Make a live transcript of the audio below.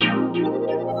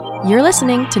You're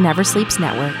listening to Never Sleeps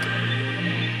Network.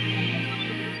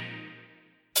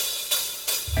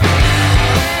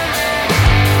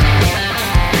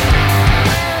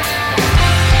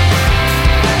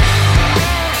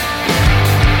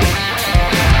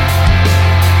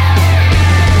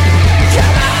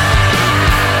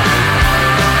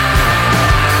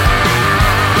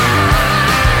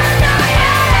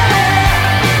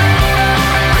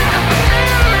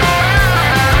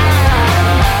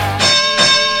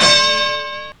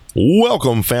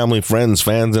 Welcome, family, friends,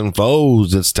 fans, and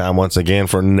foes. It's time once again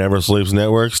for Never Sleeps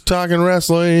Network's Talking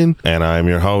Wrestling, and I'm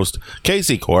your host,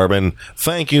 Casey Corbin.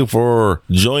 Thank you for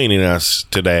joining us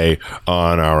today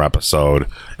on our episode.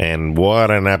 And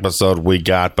what an episode we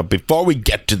got. But before we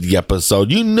get to the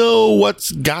episode, you know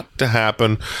what's got to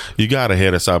happen. You got to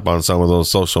hit us up on some of those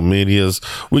social medias.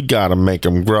 We got to make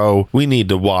them grow. We need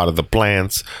to water the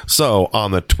plants. So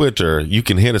on the Twitter, you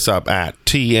can hit us up at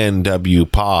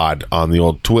TNW Pod on the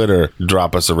old Twitter.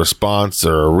 Drop us a response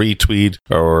or a retweet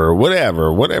or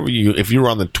whatever you, if you're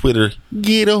on the Twitter,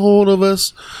 get a hold of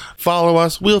us. Follow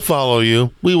us. We'll follow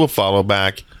you. We will follow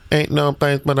back. Ain't no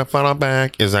place but a follow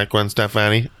back. Is that Gwen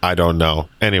Stefani? I don't know.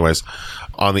 Anyways,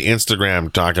 on the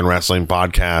Instagram, Talking Wrestling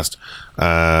Podcast,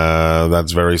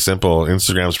 that's very simple.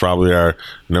 Instagram's probably our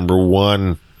number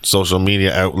one social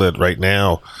media outlet right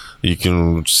now. You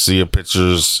can see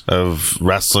pictures of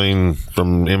wrestling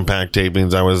from Impact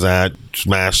tapings I was at,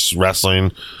 Smash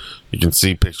Wrestling. You can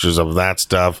see pictures of that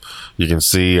stuff. You can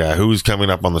see who's coming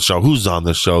up on the show, who's on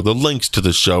the show, the links to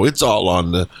the show. It's all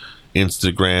on the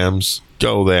Instagrams.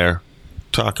 Go there.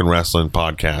 Talking Wrestling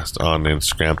Podcast on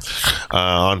Instagram.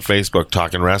 On Facebook,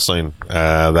 Talking Wrestling.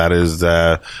 That is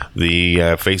the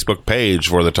Facebook page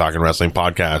for the Talking Wrestling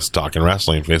Podcast. Talking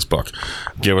Wrestling Facebook.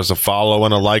 Give us a follow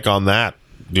and a like on that.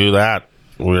 Do that.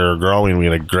 We're growing. We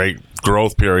had a great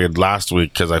growth period last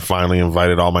week because I finally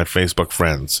invited all my Facebook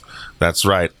friends. That's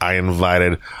right. I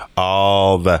invited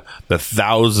all the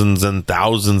thousands and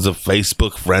thousands of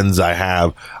Facebook friends I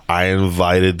have. I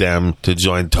invited them to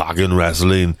join Talking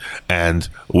Wrestling, and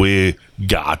we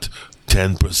got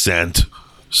 10%.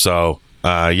 So,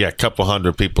 a couple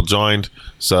hundred people joined.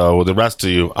 So the rest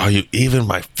of you, are you even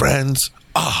my friends?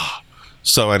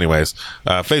 So anyways,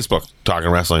 Facebook, Talking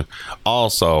Wrestling.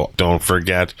 Also, don't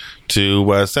forget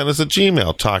to send us a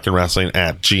Gmail,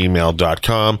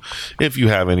 talkingwrestling@gmail.com. If you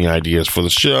have any ideas for the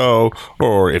show,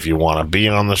 or if you want to be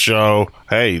on the show,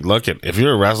 hey, look, if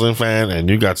you're a wrestling fan and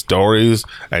you got stories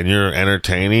and you're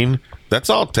entertaining, that's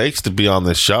all it takes to be on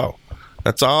this show.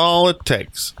 That's all it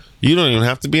takes. You don't even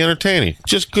have to be entertaining.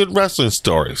 Just good wrestling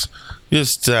stories.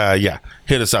 Just,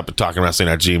 hit us up at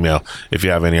talkingwrestling@gmail if you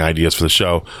have any ideas for the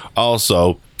show.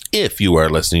 Also, if you are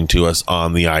listening to us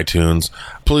on the iTunes,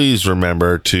 please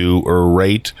remember to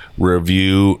rate,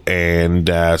 review, and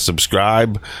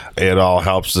subscribe. It all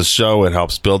helps the show. It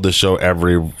helps build the show.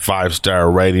 Every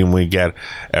 5-star rating we get,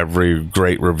 every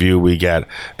great review we get,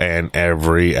 and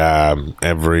every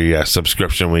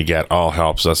subscription we get all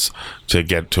helps us to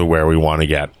get to where we want to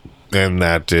get. And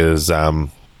that is, I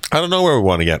don't know where we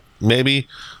want to get. Maybe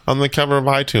on the cover of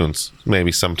iTunes.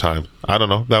 Maybe sometime. I don't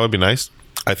know. That would be nice,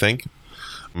 I think.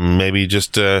 Maybe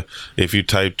just if you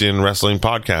typed in wrestling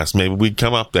podcast, maybe we'd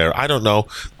come up there. I don't know.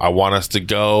 I want us to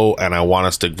go, and I want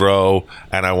us to grow,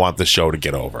 and I want the show to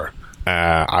get over.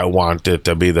 I want it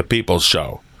to be the people's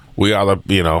show. We are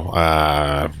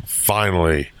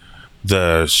finally,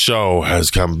 the show has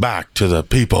come back to the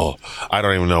people. I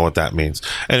don't even know what that means.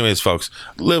 Anyways, folks,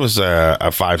 leave us a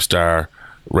 5-star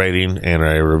rating and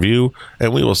a review,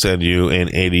 and we will send you an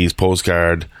 80s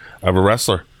postcard of a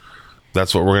wrestler.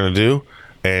 That's what we're going to do,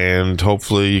 and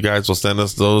hopefully you guys will send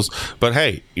us those. But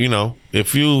hey,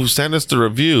 if you send us the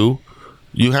review,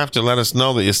 you have to let us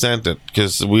know that you sent it,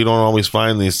 because we don't always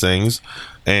find these things.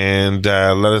 And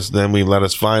let us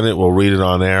find it. We'll read it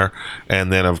on air,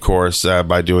 and then of course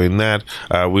by doing that,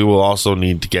 we will also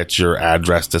need to get your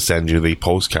address to send you the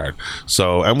postcard.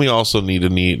 So, and we also need to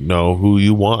know who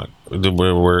you want.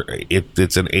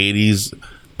 It's an 80s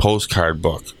postcard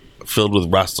book filled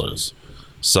with wrestlers.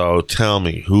 So tell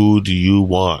me, who do you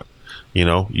want?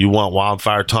 You want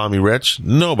Wildfire Tommy Rich?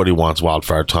 Nobody wants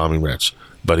Wildfire Tommy Rich,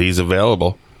 but he's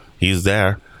available. He's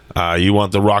there. You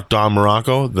want the Rock Don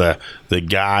Morocco, the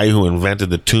guy who invented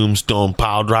the Tombstone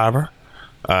Pile Driver?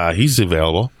 He's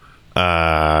available.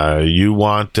 You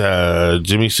want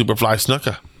Jimmy Superfly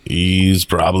Snuka? He's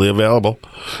probably available.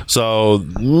 So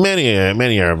many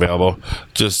are available.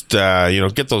 Just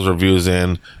get those reviews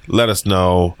in. Let us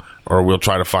know, or we'll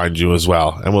try to find you as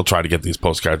well, and we'll try to get these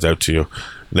postcards out to you.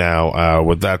 Now,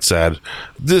 with that said,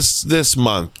 this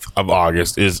month of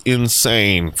August is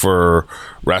insane for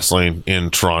wrestling in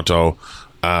Toronto.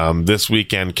 This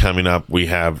weekend coming up, we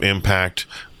have Impact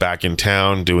back in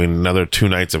town doing another 2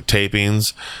 nights of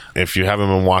tapings. If you haven't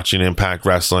been watching Impact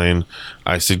Wrestling,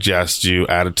 I suggest you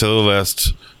add it to the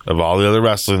list of all the other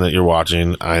wrestling that you're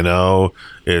watching. I know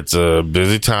it's a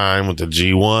busy time with the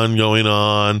G1 going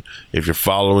on. If you're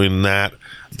following that,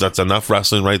 that's enough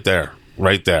wrestling right there.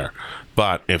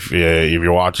 But if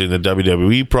you're watching the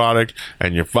WWE product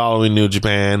and you're following New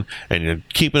Japan and you're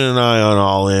keeping an eye on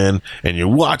All In and you're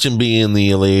watching Being the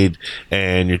Elite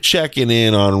and you're checking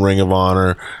in on Ring of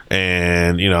Honor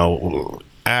and,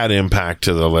 add Impact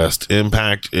to the list.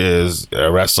 Impact is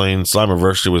wrestling.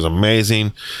 Slammiversary was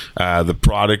amazing. The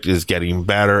product is getting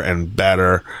better and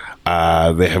better.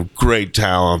 They have great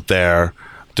talent there.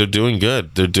 They're doing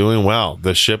good. They're doing well.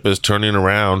 The ship is turning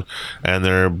around and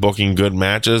they're booking good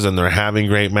matches and they're having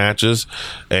great matches.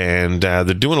 And they're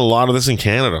doing a lot of this in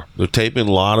Canada. They're taping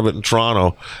a lot of it in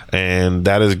Toronto. And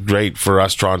that is great for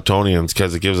us Torontonians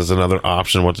because it gives us another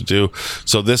option what to do.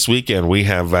 So this weekend we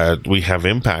have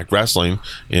Impact Wrestling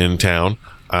in town,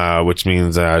 which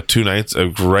means 2 nights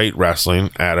of great wrestling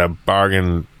at a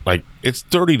bargain. Like, it's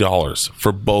 $30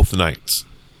 for both nights,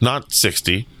 not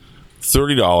 $60.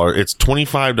 $30. It's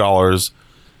 $25,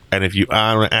 and if you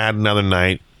add another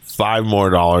night, $5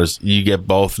 more, you get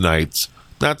both nights.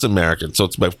 That's American, so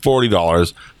it's about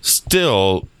 $40.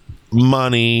 Still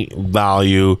money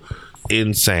value,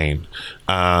 insane.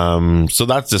 So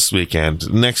that's this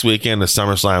weekend. Next weekend is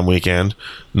SummerSlam weekend.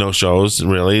 No shows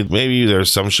really. Maybe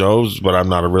there's some shows, but I'm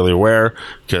not really aware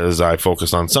because I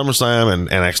focus on SummerSlam and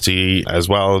NXT as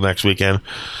well next weekend.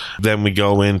 Then we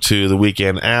go into the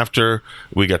weekend after.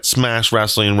 We got Smash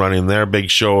Wrestling running their big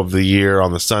show of the year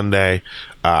on the Sunday.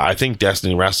 I think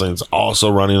Destiny Wrestling is also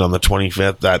running on the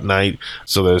 25th that night.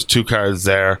 So there's 2 cards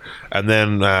there. And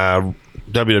then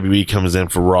WWE comes in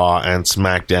for Raw and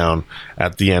SmackDown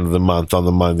at the end of the month on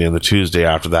the Monday and the Tuesday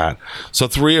after that. So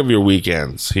 3 of your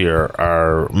weekends here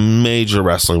are major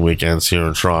wrestling weekends here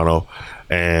in Toronto.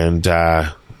 And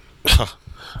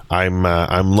I'm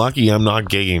lucky I'm not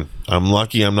gigging. I'm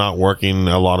lucky I'm not working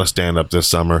a lot of stand-up this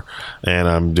summer, and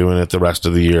I'm doing it the rest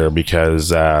of the year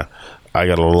because I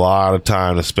got a lot of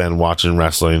time to spend watching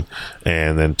wrestling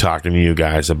and then talking to you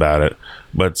guys about it.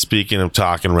 But speaking of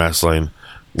talking wrestling,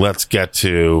 let's get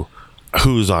to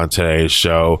who's on today's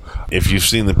show. If you've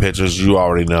seen the pictures, you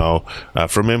already know.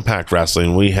 From Impact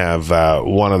Wrestling, we have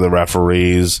one of the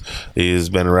referees. He's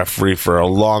been a referee for a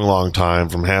long, long time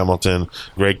from Hamilton.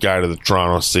 Great guy to the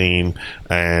Toronto scene.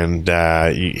 And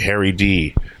Harry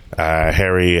D.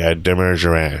 Harry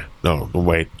Demergian. No,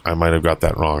 wait, I might have got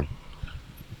that wrong.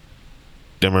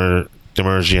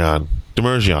 Demergian.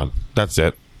 That's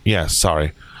it. Yes,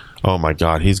 sorry. Oh my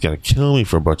God, he's going to kill me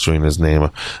for butchering his name.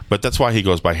 But that's why he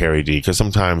goes by Harry D, because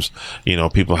sometimes,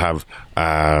 people have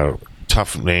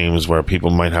tough names where people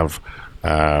might have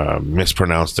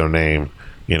mispronounced their name.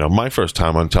 My first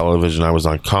time on television, I was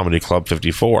on Comedy Club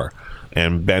 54,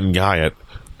 and Ben Guyatt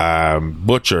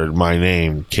butchered my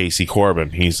name, Casey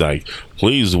Corbin. He's like,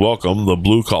 please welcome the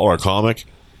blue-collar comic,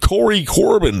 Corey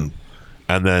Corbin.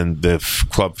 And then the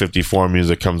Club 54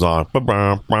 music comes on,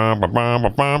 and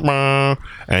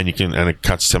it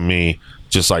cuts to me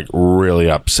just like really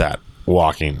upset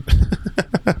walking.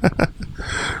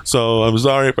 So I'm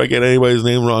sorry if I get anybody's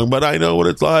name wrong, but I know what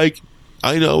it's like.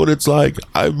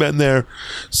 I've been there.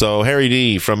 So Harry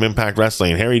D from Impact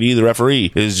Wrestling, Harry D the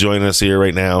referee, is joining us here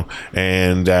right now,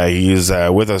 and he's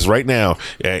with us right now.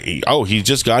 He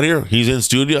just got here. He's in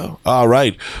studio. All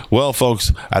right. Well,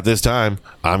 folks, at this time,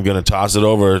 I'm going to toss it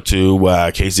over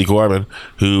to Casey Corbin,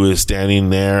 who is standing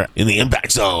there in the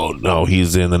Impact Zone. No,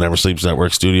 he's in the Never Sleeps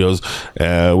Network studios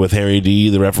with Harry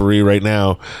D the referee right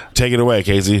now. Take it away,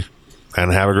 Casey,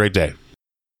 and have a great day.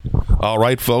 All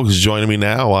right, folks, joining me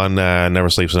now on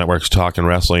Never Sleeps Network's Talking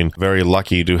Wrestling. Very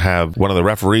lucky to have one of the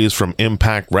referees from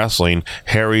Impact Wrestling,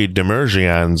 Harry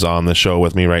Demergian, on the show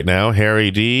with me right now.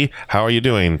 Harry D, how are you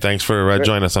doing? Thanks for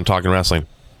joining us on Talking Wrestling.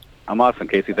 I'm awesome,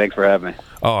 Casey. Thanks for having me.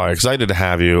 Oh, excited to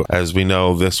have you. As we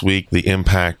know, this week, the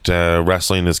Impact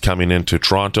Wrestling is coming into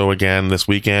Toronto again this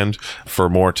weekend for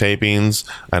more tapings.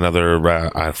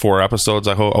 Another 4 episodes,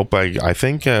 I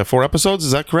think 4 episodes.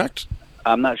 Is that correct?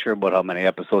 I'm not sure about how many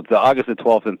episodes. August the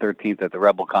 12th and 13th at the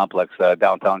Rebel Complex,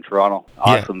 downtown Toronto.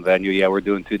 Awesome venue. Yeah, we're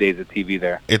doing 2 days of TV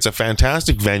there. It's a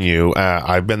fantastic venue.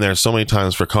 I've been there so many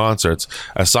times for concerts.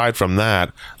 Aside from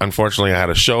that, unfortunately, I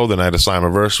had a show the night of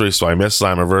Slammiversary, so I missed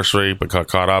Slammiversary, but got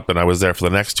caught up, and I was there for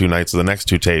the next 2 nights of the next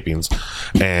 2 tapings.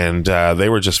 And they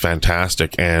were just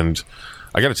fantastic. And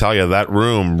I got to tell you, that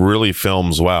room really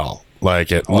films well.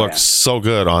 Like, it looks so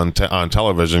good on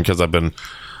television because I've been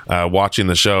watching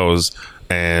the shows,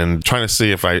 and trying to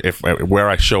see if where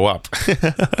I show up.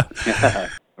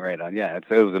 Right on. Yeah, it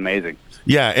was amazing.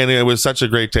 Yeah, and it was such a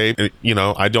great tape.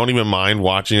 I don't even mind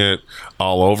watching it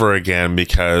all over again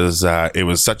because it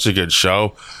was such a good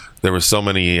show. There were so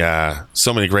many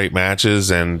great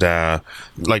matches and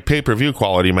like pay-per-view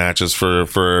quality matches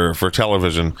for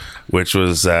television, which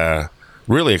was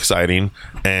really exciting.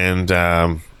 And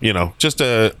just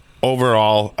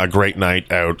overall a great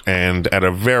night out, and at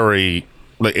a very,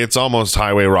 it's almost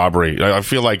highway robbery. I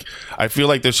feel like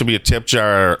there should be a tip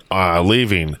jar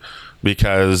leaving,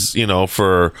 because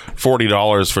for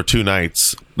 $40 for 2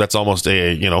 nights, that's almost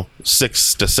a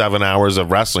 6 to 7 hours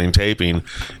of wrestling taping.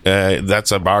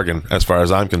 That's a bargain as far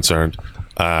as I'm concerned.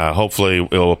 Hopefully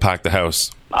it will pack the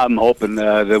house. I'm hoping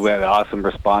that we had an awesome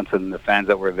response, and the fans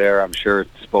that were there, I'm sure,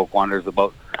 spoke wonders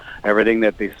about everything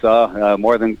that they saw.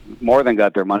 More than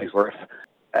got their money's worth.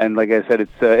 And like I said,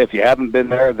 it's if you haven't been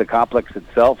there, the complex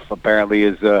itself apparently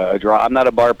is a draw. I'm not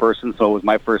a bar person, so it was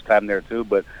my first time there too.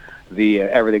 But the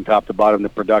everything top to bottom, the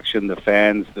production, the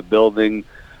fans, the building,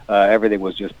 everything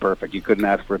was just perfect. You couldn't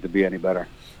ask for it to be any better.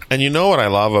 And what I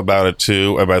love about it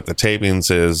too, about the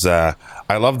tapings, is I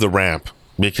love the ramp,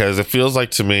 because it feels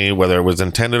like to me, whether it was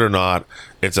intended or not,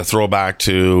 it's a throwback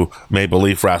to Maple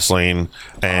Leaf Wrestling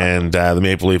and the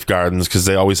Maple Leaf Gardens, because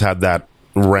they always had that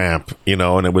ramp,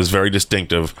 and it was very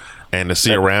distinctive. And to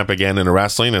see a ramp again in a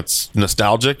wrestling, it's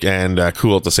nostalgic and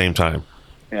cool at the same time.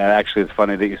 Yeah, actually, it's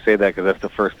funny that you say that, because that's the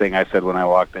first thing I said when I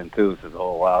walked in too. I said,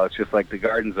 "Oh wow, it's just like the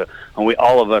Gardens." And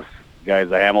all of us guys,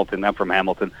 Hamilton. I'm from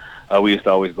Hamilton. We used to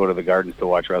always go to the Gardens to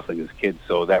watch wrestling as kids.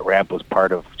 So that ramp was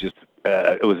part of just.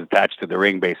 It was attached to the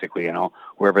ring, basically.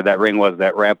 Wherever that ring was,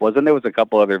 that ramp was, and there was a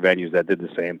couple other venues that did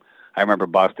the same. I remember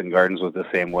Boston Gardens was the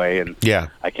same way, and yeah,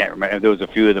 I can't remember. There was a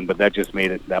few of them, but that just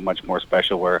made it that much more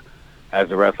special. Where, as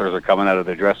the wrestlers are coming out of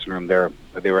the dressing room,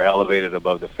 they were elevated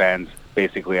above the fans,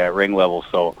 basically at ring level.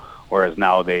 So, whereas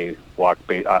now they walk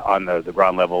on the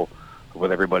ground level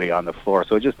with everybody on the floor.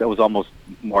 So it was almost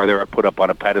more they were put up on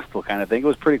a pedestal kind of thing. It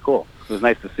was pretty cool. It was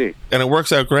nice to see. And it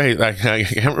works out great. I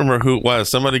can't remember who it was.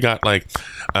 Somebody got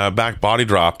back body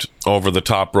dropped over the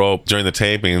top rope during the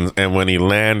tapings, and when he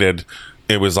landed,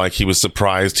 it was like he was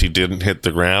surprised he didn't hit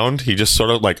the ground. He just sort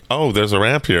of oh, there's a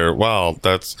ramp here. Wow,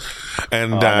 that's.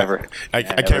 And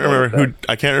I can't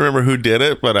remember who did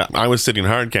it, but I was sitting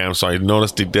hard cam, so I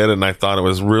noticed he did it, and I thought it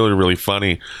was really, really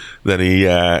funny that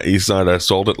he sort of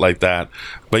sold it like that.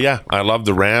 But yeah, I love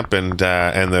the ramp, and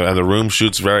the room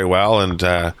shoots very well, and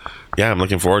I'm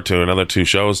looking forward to another 2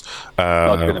 shows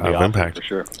of Impact for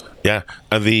sure. Yeah.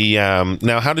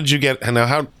 Now, how did you get?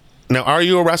 Now, are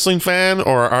you a wrestling fan,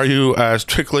 or are you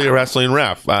strictly a wrestling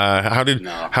ref? How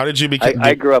did you become?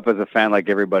 I grew up as a fan like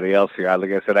everybody else here.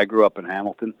 Like I said, I grew up in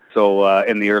Hamilton. So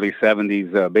in the early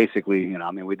 70s, basically,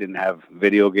 we didn't have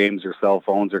video games or cell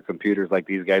phones or computers like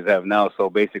these guys have now. So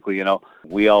basically,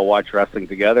 we all watched wrestling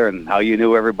together, and how you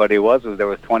knew everybody was there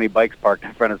was 20 bikes parked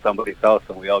in front of somebody's house,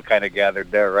 and we all kind of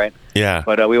gathered there, right? Yeah.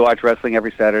 But we watched wrestling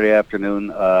every Saturday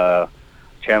afternoon.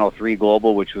 Channel 3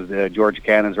 Global, which was George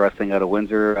Cannon's wrestling out of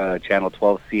Windsor, Channel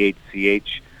 12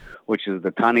 CHCH, which is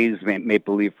the Tunnies,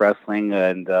 Maple Leaf Wrestling,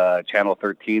 and Channel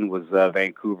 13 was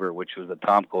Vancouver, which was the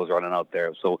Tomco's running out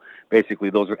there. So basically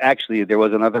those were, actually there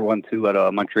was another one too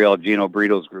at Montreal, Gino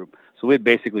Brito's group. So we'd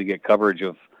basically get coverage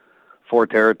of 4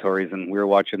 territories, and we were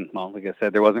watching, like I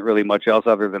said, there wasn't really much else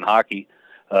other than hockey.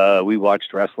 We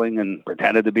watched wrestling and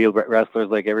pretended to be wrestlers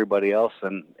like everybody else,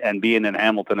 and being in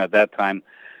Hamilton at that time,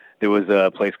 there was a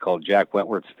place called Jack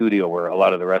Wentworth Studio where a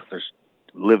lot of the wrestlers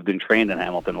lived and trained in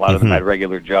Hamilton. A lot of them had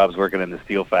regular jobs working in the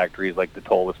steel factories like the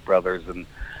Tollus Brothers and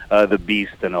the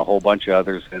Beast and a whole bunch of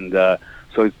others. And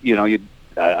so,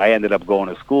 I ended up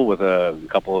going to school with a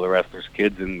couple of the wrestlers'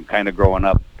 kids and kind of growing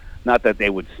up. Not that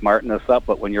they would smarten us up,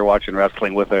 but when you're watching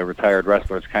wrestling with a retired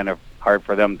wrestler, it's kind of hard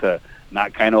for them to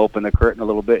not kind of open the curtain a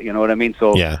little bit, you know what I mean?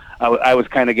 So yeah. I was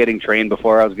kind of getting trained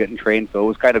before I was getting trained, so it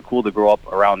was kind of cool to grow up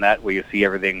around that, where you see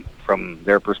everything from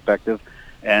their perspective.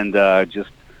 And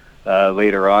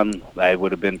later on, I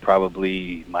would have been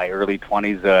probably my early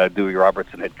 20s. Dewey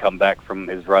Robertson had come back from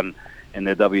his run in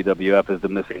the WWF as the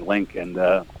missing link, and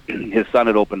his son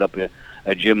had opened up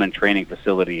a gym and training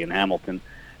facility in Hamilton.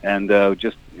 And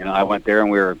I went there,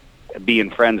 and we were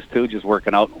being friends too, just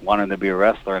working out, wanting to be a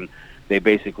wrestler. And they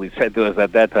basically said to us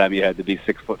at that time, you had to be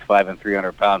 6'5" and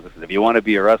 300 pounds. I said, if you want to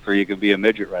be a wrestler, you can be a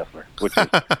midget wrestler, which is,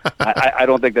 I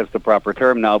don't think that's the proper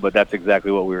term now, but that's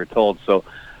exactly what we were told. So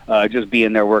just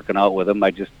being there working out with them,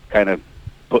 I just kind of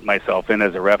put myself in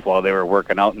as a ref while they were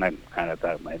working out, and I kind of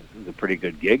thought, this is a pretty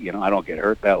good gig. I don't get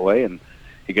hurt that way, and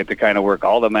you get to kind of work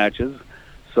all the matches.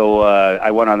 So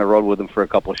I went on the road with them for a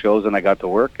couple of shows, and I got to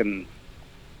work, and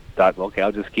thought, okay,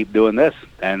 I'll just keep doing this.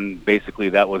 And basically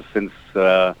that was since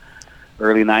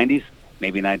early 90s,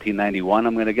 maybe 1991,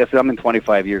 I'm going to guess. I'm in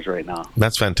 25 years right now.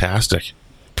 That's fantastic.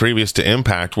 Previous to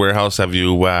Impact, where else have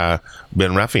you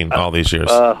been reffing all these years?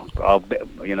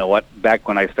 You know what? Back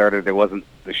when I started, there wasn't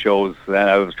the shows. And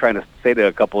I was trying to say to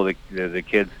a couple of the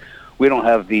kids, we don't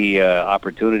have the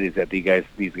opportunities that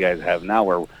these guys have now,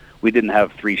 where we didn't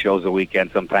have 3 shows a weekend,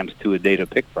 sometimes 2 a day to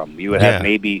pick from. You would have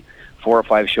maybe 4 or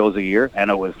 5 shows a year, and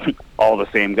it was all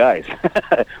the same guys.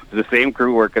 The same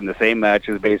crew working the same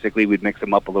matches. Basically, we'd mix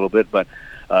them up a little bit, but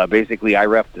basically I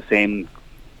reffed the same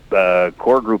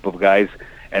core group of guys.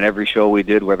 And every show we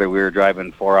did, whether we were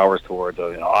driving 4 hours towards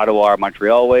Ottawa or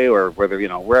Montreal way, or whether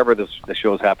wherever the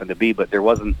shows happened to be, but there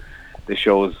wasn't the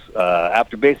shows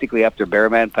after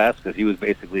Bearman passed, because he was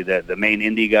basically the main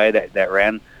indie guy that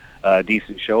ran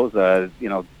decent shows.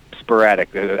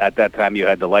 Sporadic. At that time, you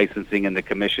had the licensing and the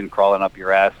commission crawling up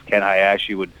your ass. Ken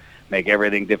Hayashi would make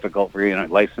everything difficult for you.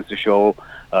 License a show.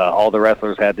 All the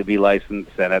wrestlers had to be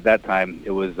licensed, and at that time,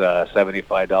 it was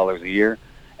 $75 a year.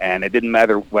 And it didn't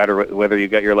matter whether you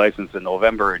got your license in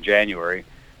November or January.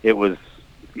 It was,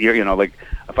 like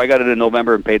if I got it in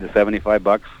November and paid the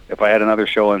 $75, if I had another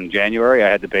show in January, I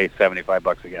had to pay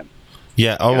 $75 again.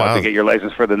 Yeah. Oh, wow. To get your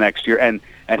license for the next year, and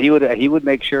he would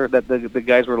make sure that the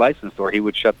guys were licensed, or he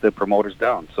would shut the promoters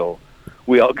down. So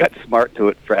we all got smart to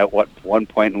it at one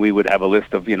point, and we would have a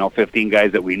list of 15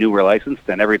 guys that we knew were licensed,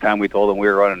 and every time we told them we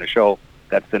were running a show,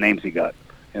 that's the names he got.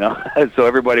 So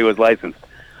everybody was licensed.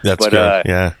 That's good.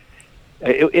 Yeah.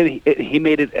 He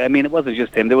made it. I mean, it wasn't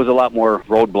just him. There was a lot more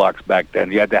roadblocks back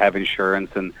then. You had to have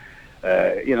insurance, and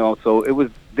so it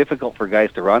was difficult for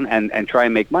guys to run and try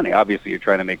and make money. Obviously, you're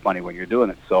trying to make money when you're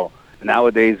doing it. So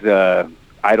nowadays,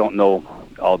 I don't know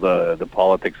all the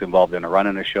politics involved in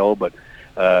running a show, but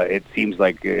it seems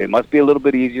like it must be a little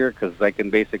bit easier, because I can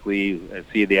basically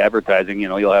see the advertising.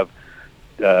 You'll have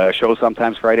shows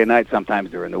sometimes Friday night,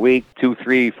 sometimes during the week, 2,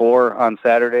 3, 4 on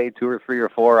Saturday, 2 or 3 or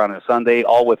 4 on a Sunday,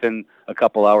 all within a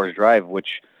couple hours drive,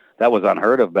 which that was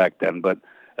unheard of back then. But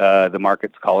the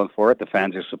market's calling for it. The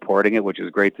fans are supporting it, which is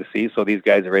great to see. So these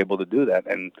guys are able to do that,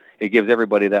 and it gives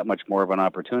everybody that much more of an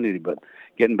opportunity. But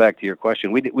getting back to your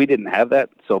question, we didn't have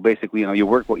that. So basically, you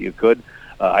work what you could.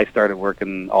 I started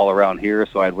working all around here,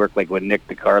 so I'd work like when Nick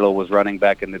DiCarlo was running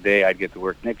back in the day. I'd get to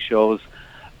work Nick shows.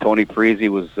 Tony Parisi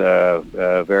was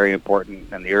very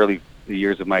important in the early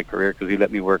years of my career, because he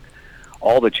let me work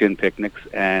all the Chin Picnics,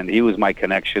 and he was my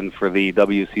connection for the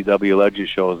WCW Legend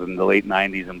shows in the late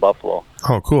 90s in Buffalo.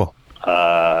 Oh, cool.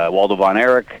 Waldo Von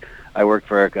Erich. I worked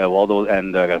for Waldo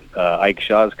and Ike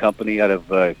Shaw's company out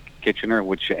of Kitchener,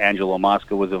 which Angelo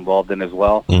Mosca was involved in as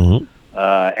well. Mm-hmm.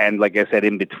 And like I said,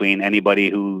 in between, anybody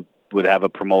who would have a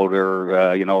promoter,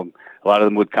 a lot of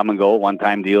them would come and go,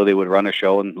 one-time deal. They would run a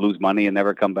show and lose money and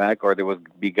never come back, or there would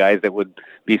be guys that would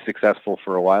be successful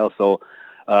for a while. So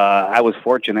I was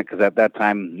fortunate, because at that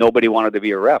time, nobody wanted to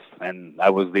be a ref, and I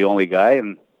was the only guy,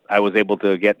 and I was able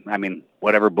to get,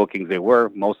 whatever bookings they were.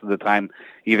 Most of the time,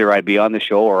 either I'd be on the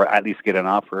show or at least get an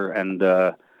offer. And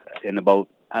in about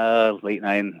late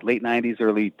 90s,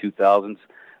 early 2000s,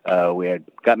 we had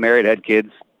got married, had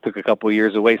kids, took a couple of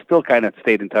years away, still kind of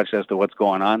stayed in touch as to what's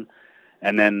going on.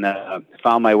 And then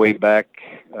found my way back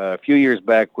a few years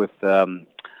back with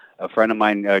a friend of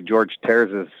mine, George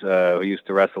Terzes, who used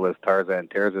to wrestle as Tarzan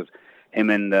Terzes. Him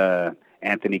and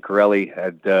Anthony Corelli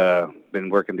had been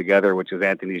working together, which is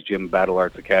Anthony's Gym Battle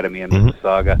Arts Academy in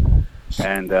Mississauga.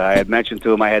 And I had mentioned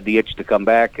to him I had the itch to come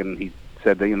back, and he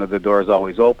said that, the door is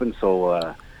always open.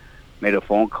 So made a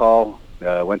phone call,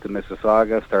 went to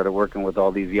Mississauga, started working with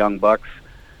all these young bucks,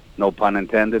 no pun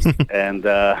intended. And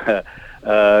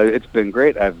it's been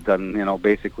great. I've done,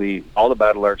 basically all the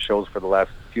Battle Arts shows for the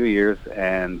last few years,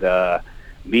 and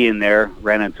being there,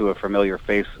 ran into a familiar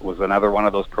face, was another one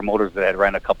of those promoters that had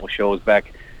ran a couple shows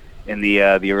back in the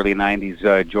early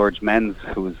 90s, George Menz,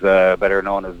 who's better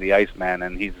known as the Iceman,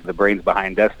 and he's the brains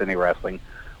behind Destiny Wrestling,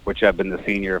 which I've been the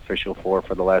senior official for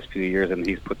the last few years, and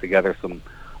he's put together some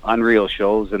unreal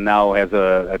shows, and now has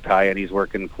a tie, and he's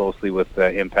working closely with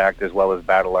Impact as well as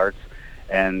Battle Arts,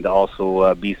 and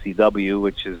also BCW,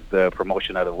 which is the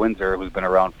promotion out of Windsor, who's been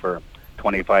around for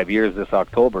 25 years this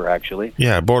October, actually.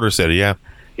 Yeah, Border City, yeah.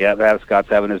 Yeah, Scott's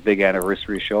having his big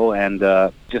anniversary show, and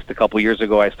just a couple years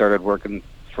ago I started working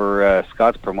for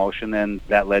Scott's promotion, and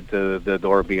that led to the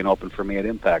door being open for me at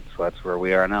Impact, so that's where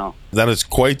we are now. That is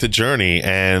quite the journey,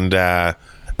 and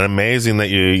amazing that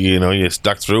you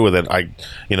stuck through with it.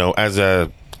 As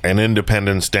a an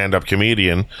independent stand-up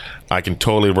comedian, I can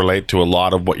totally relate to a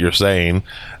lot of what you're saying,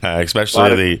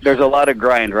 especially there's a lot of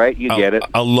grind, right? You get it.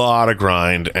 A lot of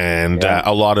grind, and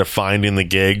a lot of finding the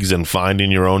gigs and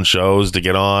finding your own shows to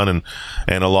get on,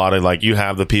 and a lot of, like, you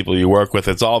have the people you work with.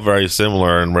 It's all very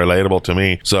similar and relatable to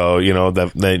me. So, you know,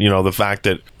 the fact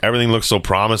that everything looks so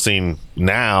promising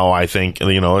now, I think,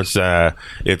 you know,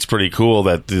 it's pretty cool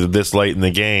that this late in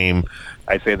the game.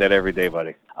 I say that every day,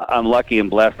 buddy. I'm lucky and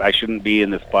blessed. I shouldn't be in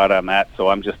the spot I'm at, so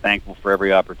I'm just thankful for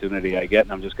every opportunity I get,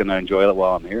 and I'm just going to enjoy it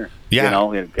while I'm here. Yeah. You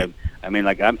know, I mean,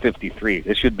 like, I'm 53.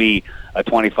 This should be a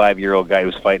 25-year-old guy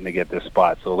who's fighting to get this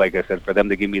spot. So, like I said, for them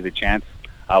to give me the chance,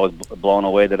 I was blown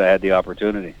away that I had the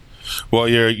opportunity. Well,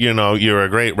 you're a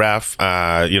great ref.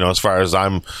 You know, as far as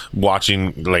I'm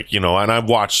watching, like, you know, and I've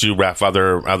watched you ref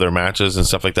other matches and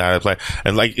stuff like that I play,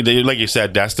 and like you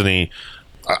said, Destiny.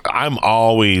 I'm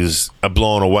always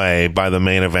blown away by the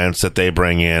main events that they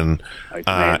bring in,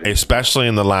 especially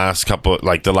in the last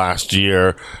the last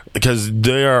year, because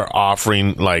they are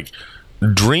offering, like,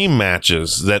 dream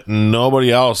matches that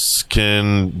nobody else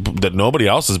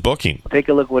is booking. Take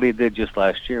a look what he did just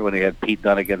last year when he had Pete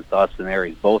Dunne against Austin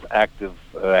Aries, both active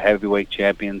heavyweight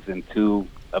champions in two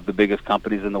of the biggest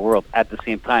companies in the world at the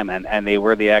same time, and they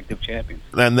were the active champions.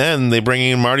 And then they bring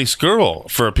in Marty Skrull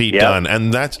for Pete Dunne,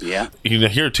 and that's you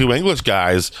hear two English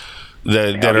guys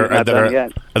that they're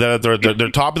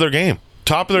top of their game.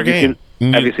 Top of their game.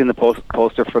 Have you seen the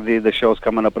poster for the shows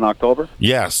coming up in October?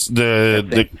 Yes,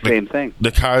 same thing.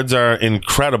 The cards are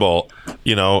incredible,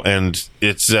 you know, and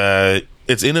it's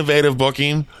innovative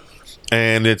booking,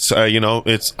 and it's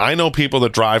I know people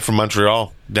that drive from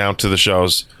Montreal down to the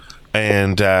shows,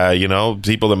 and you know,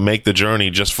 people that make the journey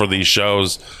just for these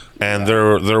shows, and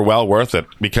they're well worth it,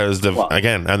 because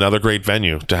again, another great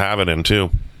venue to have it in too.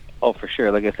 Oh, for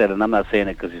sure. Like I said, and I'm not saying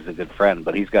it because he's a good friend,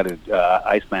 but he's got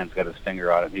Iceman's got his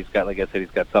finger on it. He's got, like I said,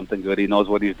 he's got something good. He knows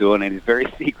what he's doing, and he's very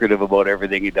secretive about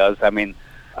everything he does. I mean,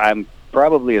 I'm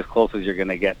probably as close as you're going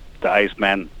to get to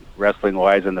Iceman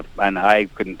wrestling-wise, and I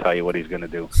couldn't tell you what he's going to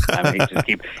do. I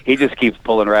mean, he just keeps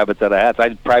pulling rabbits out of hats.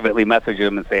 I privately message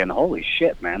him and saying, "Holy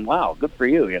shit, man! Wow, good for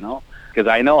you," you know. Because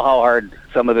I know how hard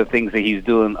some of the things that he's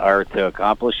doing are to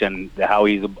accomplish, and how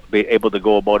he's able to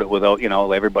go about it without, you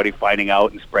know, everybody finding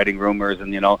out and spreading rumors,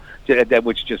 and, you know,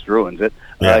 which just ruins it.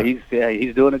 Yeah.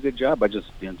 He's doing a good job. I just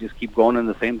keep going in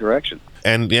the same direction.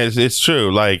 And yeah, it's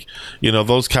true. Like, you know,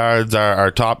 those cards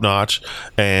are top notch,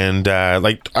 and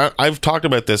like I've talked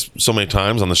about this so many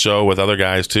times on the show with other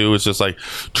guys too. It's just like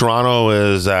Toronto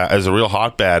is a real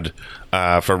hotbed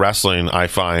for wrestling. I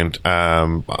find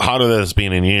hotter than it's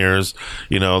been in years.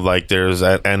 You know, like there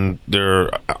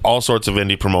are all sorts of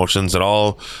indie promotions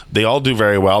that they all do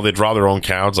very well. They draw their own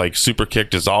crowds. Like Super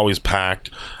Kicked is always packed.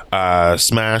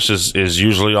 Smash is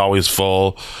usually always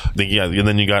full. And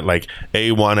then you got like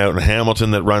A1 out in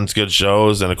Hamilton that runs good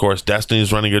shows, and of course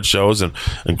Destiny's running good shows, and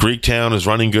Greektown is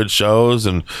running good shows,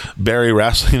 and Barrie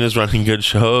Wrestling is running good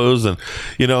shows, and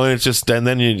you know, and it's just, and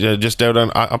then you just up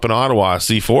in Ottawa,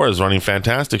 C4 is running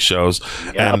fantastic shows,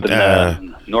 and up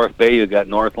in North Bay you got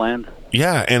Northland.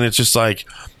 Yeah, and it's just like,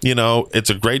 you know, it's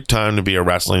a great time to be a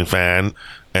wrestling fan.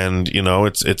 And, you know,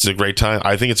 it's a great time.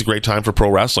 I think it's a great time for pro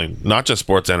wrestling, not just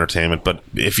sports entertainment, but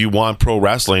if you want pro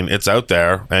wrestling, it's out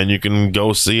there, and you can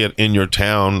go see it in your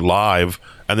town live,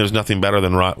 and there's nothing better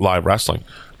than live wrestling.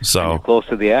 So and you're close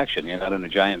to the action. You're not in a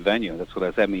giant venue. That's what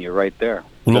I said. I mean, you're right there.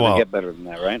 Doesn't get better than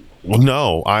that, right?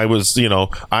 No, I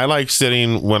like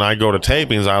sitting when I go to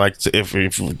tapings. I like to,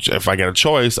 if I get a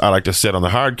choice, I like to sit on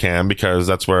the hard cam, because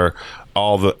that's where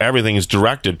everything is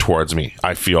directed towards me,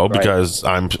 I feel, right, because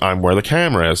I'm where the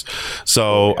camera is.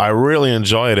 So I really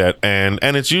enjoyed it, and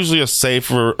it's usually a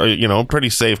safer, pretty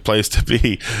safe place to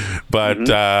be. But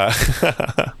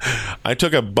I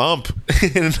took a bump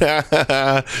in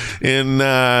a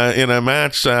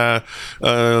match during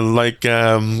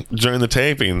the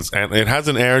tapings, and it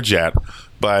hasn't aired yet,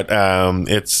 but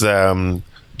it's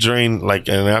during like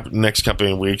in the next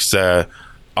couple of weeks.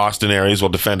 Austin Aries will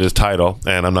defend his title,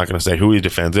 and I'm not going to say who he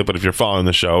defends it, but if you're following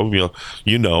the show,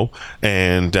 you know,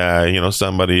 and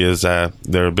somebody is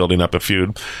they're building up a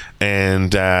feud,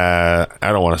 and I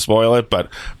don't want to spoil it, but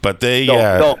they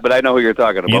don't, but I know who you're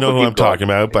talking about. You know who I'm talking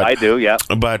about, but I do, yeah.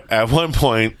 But at one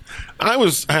point, I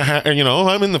was,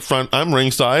 I'm in the front, I'm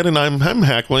ringside, and I'm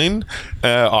heckling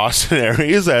Austin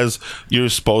Aries as you're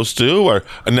supposed to. Or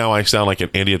now I sound like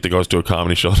an idiot that goes to a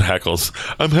comedy show and heckles.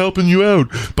 I'm helping you out,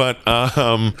 but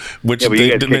which but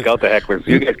you guys kick out the hecklers.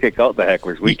 You guys kick out the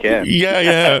hecklers. We can.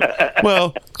 Yeah.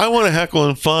 Well, I want to heckle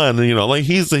in fun. Like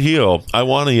he's the heel. I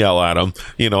want to yell at him.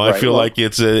 I feel like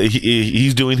it's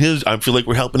he's doing his. I feel like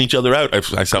we're helping each other out.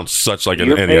 I sound such like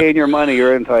an idiot. You're paying your money.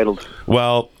 You're entitled.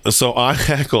 Well, so I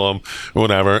heckle him,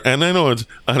 whatever, and I know it's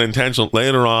unintentional.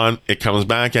 Later on, it comes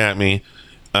back at me.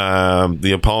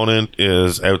 The opponent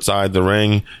is outside the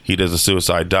ring. He does a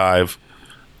suicide dive,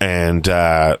 and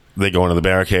they go into the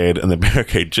barricade, and the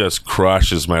barricade just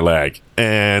crushes my leg.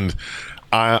 And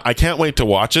I can't wait to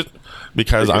watch it.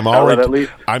 Because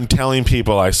I'm telling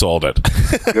people I sold it.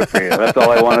 Good for you. That's all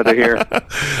I wanted to hear.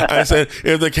 I said,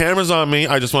 if the camera's on me,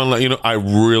 I just want to let you know I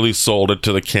really sold it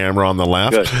to the camera on the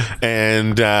left. Good.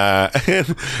 And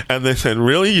they said,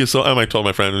 really? You sold? And I told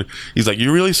my friend, he's like,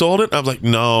 you really sold it? I was like,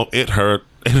 no, it hurt.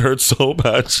 It hurts so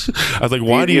much. I was like,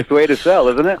 why do you? Easiest way to sell,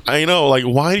 isn't it? I know. Like,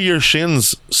 why are your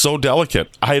shins so delicate?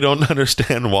 I don't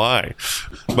understand why.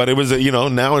 But it was,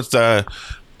 now it's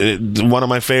one of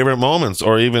my favorite moments.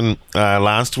 Or even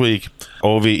last week,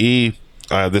 OVE.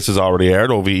 This is already aired.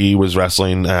 OVE was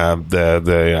wrestling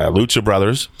the Lucha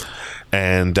Brothers,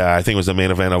 and I think it was the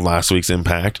main event of last week's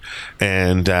Impact.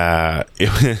 And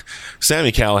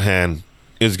Sami Callihan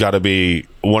has got to be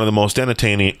one of the most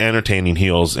entertaining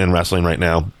heels in wrestling right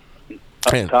now.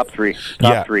 Top three.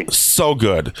 So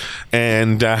good.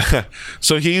 And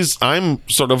so I'm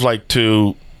sort of like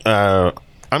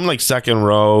I'm like second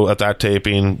row at that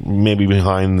taping, maybe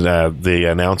behind the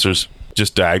announcers,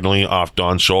 just diagonally off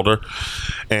Don's shoulder.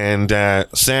 And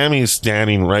Sammy's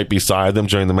standing right beside them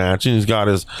during the match. And he's got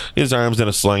his arms in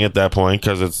a sling at that point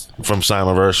because it's from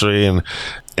Slammiversary.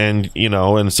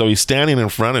 And so he's standing in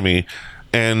front of me.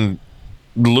 And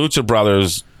the Lucha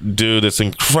Brothers do this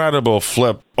incredible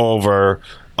flip over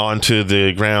onto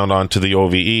the ground, onto the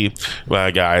OVE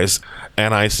guys.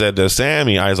 And I said to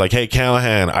Sammy, I was like, hey,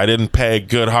 Callihan, I didn't pay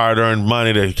good hard-earned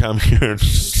money to come here and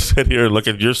sit here and look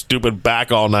at your stupid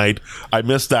back all night. I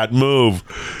missed that move.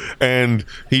 And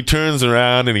he turns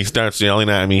around and he starts yelling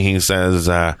at me. He says,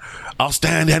 I'll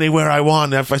stand anywhere I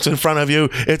want. If it's in front of you,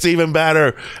 it's even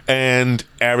better. And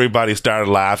everybody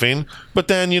started laughing. But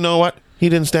then, you know what? He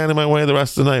didn't stand in my way the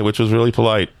rest of the night, which was really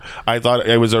polite. I thought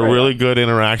it was a really good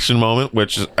interaction moment,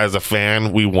 which as a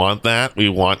fan, we want that. We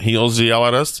want heels to yell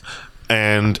at us.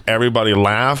 And everybody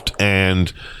laughed,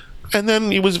 and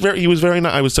then he was very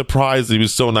nice. I was surprised he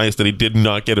was so nice that he did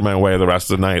not get in my way the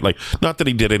rest of the night. Like, not that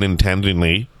he did it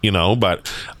intendingly,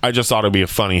 but I just thought it'd be a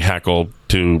funny heckle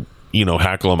to,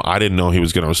 heckle him. I didn't know he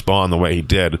was going to respond the way he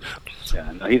did. Yeah,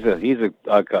 no, he's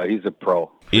a pro.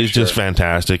 He's just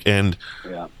fantastic. And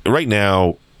right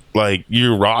now, like,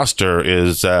 your roster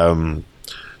is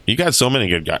you got so many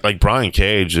good guys. Like, Brian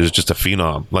Cage is just a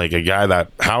phenom. Like, a guy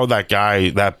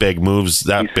that big moves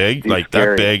that big, like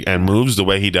scary. That big, and moves the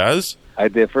way he does.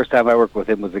 The first time I worked with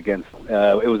him was against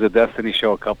it was a Destiny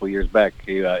show a couple years back.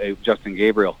 Justin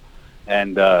Gabriel,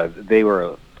 and they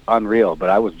were unreal.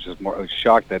 But I was just more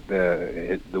shocked at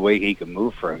the way he can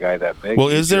move for a guy that big. Well,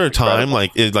 is there a time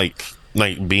like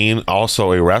being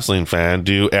also a wrestling fan,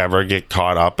 do you ever get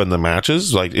caught up in the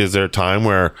matches? Like, is there a time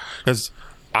where, because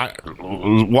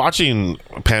watching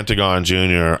Pentagon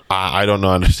Jr., I don't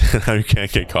understand how you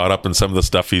can't get caught up in some of the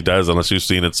stuff he does unless you've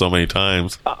seen it so many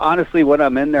times. Honestly, when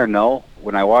I'm in there, no.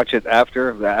 When I watch it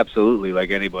after, absolutely,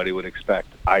 like anybody would expect.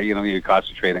 You're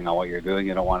concentrating on what you're doing.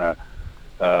 You don't want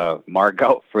to mark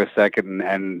out for a second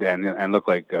and look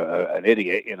like an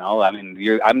idiot. I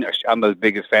mean, I'm the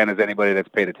biggest fan as anybody that's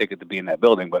paid a ticket to be in that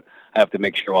building, but I have to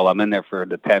make sure while I'm in there for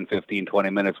the 10, 15, 20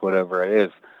 minutes, whatever it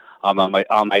is, I'm on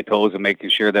my toes and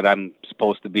making sure that I'm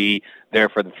supposed to be there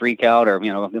for the 3 count or,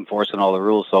 enforcing all the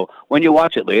rules. So when you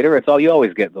watch it later, you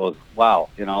always get those, wow,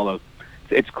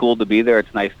 it's cool to be there.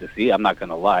 It's nice to see. I'm not going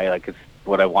to lie. Like, it's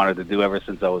what I wanted to do ever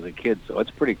since I was a kid. So it's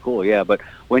pretty cool. Yeah. But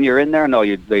when you're in there, no,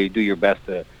 they do your best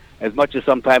to, as much as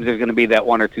sometimes there's going to be that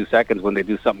 1 or 2 seconds when they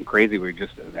do something crazy where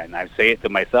and I say it to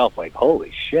myself, like,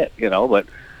 holy shit, but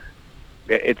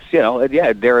it's,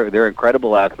 they're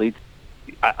incredible athletes.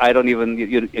 I don't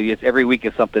even. It's every week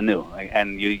is something new,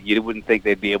 and you wouldn't think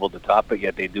they'd be able to top it,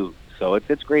 yet they do. So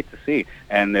it's great to see,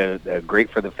 and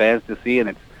great for the fans to see,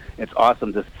 and it's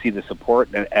awesome to see the support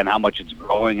and how much it's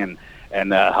growing,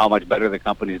 and how much better the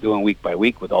company's doing week by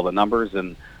week with all the numbers,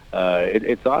 and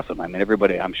it's awesome. I mean,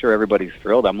 I'm sure everybody's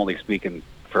thrilled. I'm only speaking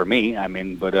for me. I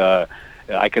mean, but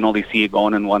I can only see it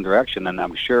going in one direction, and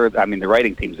I'm sure. I mean, the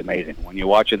writing team's amazing. When you're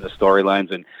watching the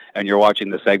storylines and you're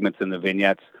watching the segments and the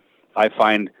vignettes, I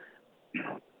find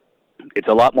it's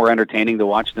a lot more entertaining to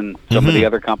watch than some of the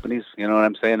other companies. You know what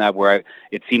I'm saying?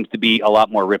 It seems to be a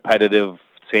lot more repetitive,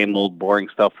 same old boring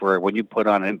stuff. Where when you put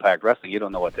on Impact Wrestling, you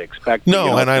don't know what to expect.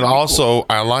 No, and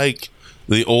I like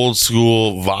the old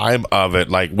school vibe of it,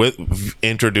 like with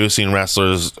introducing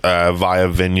wrestlers via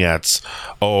vignettes,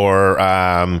 or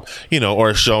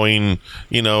or showing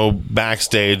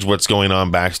backstage what's going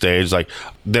on backstage. Like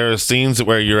there are scenes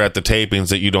where you're at the tapings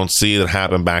that you don't see that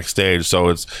happen backstage, so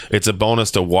it's a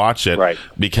bonus to watch it, right?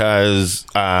 Because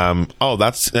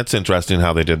that's interesting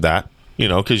how they did that.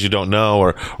 Because you don't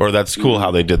know, or that's cool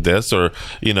how they did this, or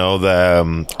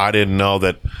I didn't know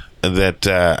that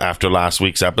after last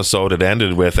week's episode, it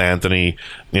ended with Anthony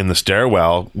in the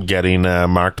stairwell getting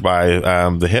marked by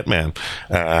the Hitman.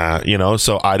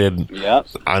 So I did. Yeah.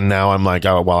 And now I'm like,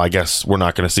 oh well, I guess we're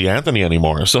not going to see Anthony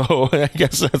anymore. So I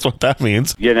guess that's what that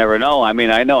means. You never know. I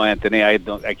mean, I know Anthony. I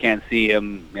can't see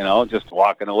him. Just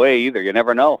walking away either. You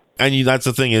never know. And that's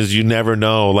the thing, is you never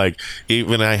know. Like,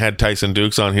 even I had Tyson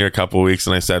Dukes on here a couple of weeks,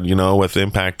 and I said, with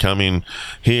Impact coming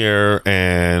here,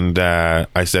 and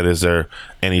I said, is there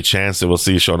any chance that we'll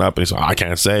see you showing up? And he said, I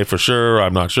can't say for sure.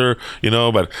 I'm not sure,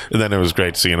 but then it was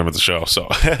great seeing him at the show. So,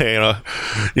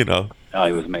 Oh,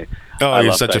 he was amazing. Oh,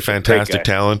 he's such a fantastic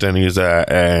talent, and he's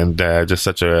just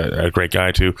such a great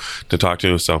guy to talk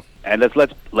to. So, and let's plug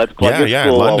his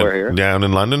school while we're here. Down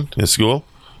in London, his school.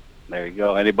 There you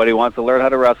go. Anybody wants to learn how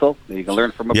to wrestle, you can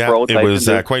learn from a pro. It was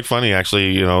quite funny,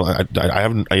 actually. I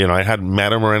haven't, I hadn't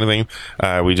met him or anything.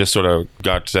 We just sort of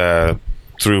got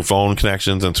through phone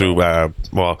connections and through a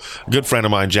good friend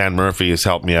of mine, Jan Murphy, has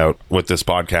helped me out with this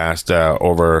podcast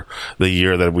over the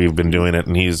year that we've been doing it,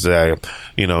 and he's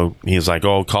he's like,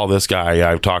 oh, call this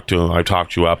guy, I've talked to him, I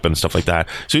talked you up and stuff like that.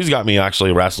 So he's got me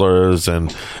actually wrestlers,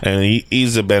 and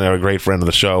he's been a great friend of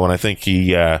the show, and I think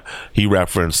he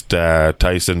referenced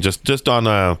Tyson just on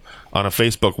a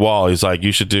Facebook wall. He's like,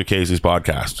 you should do Casey's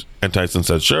podcast. And Tyson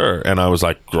said, sure. And I was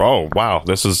like, oh, wow,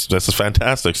 this is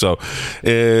fantastic. So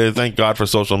thank God for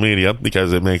social media,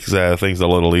 because it makes things a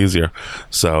little easier.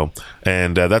 So,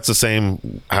 and that's the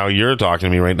same how you're talking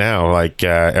to me right now. Like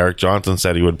Eric Johnson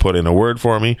said he would put in a word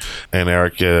for me. And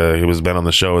Eric, he was been on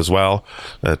the show as well,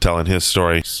 telling his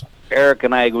stories. Eric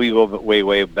and we go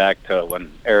way back to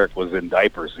when Eric was in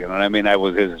diapers. You know what I mean?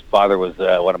 His father was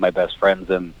one of my best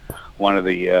friends, and one of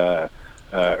the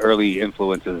early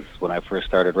influences when I first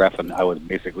started reffing. I was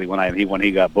basically when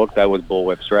he got booked, I was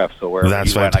Bullwhip's ref. So wherever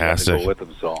that's he went, fantastic. I got to go with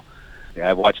him. So yeah,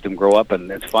 I watched him grow up, and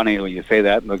it's funny when you say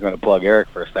that. And we're going to plug Eric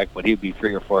for a sec, but he'd be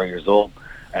 3 or 4 years old,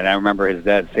 and I remember his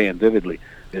dad saying vividly,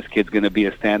 "This kid's going to be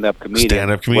a stand-up comedian."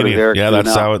 Stand-up comedian. Yeah,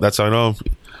 that's how I know.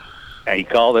 And he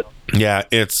called it. Yeah,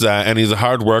 it's and he's a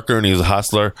hard worker, and he's a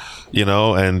hustler,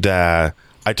 and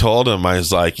I told him, I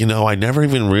was like, I never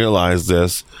even realized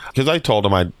this, because I told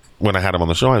him when I had him on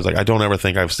the show, I was like, I don't ever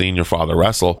think I've seen your father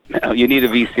wrestle. No, you need a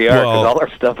VCR, because all our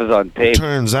stuff is on tape.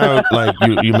 Turns out, like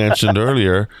you mentioned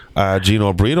earlier,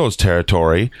 Gino Brito's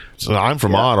territory. So I'm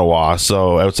from Ottawa,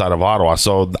 so outside of Ottawa.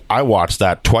 So I watched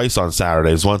that twice on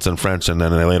Saturdays, once in French and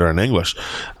then later in English.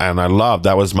 And I loved,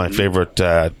 that was my favorite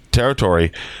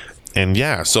territory. And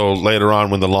yeah, so later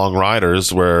on when the Long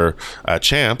Riders were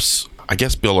champs, I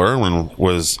guess Bill Irwin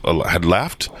had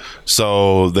left,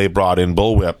 so they brought in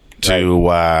Bullwhip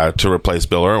to replace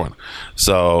Bill Irwin.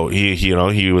 So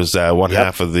he was one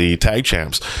half of the tag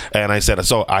champs. And I said,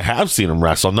 so I have seen him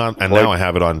wrestle, now I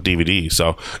have it on DVD.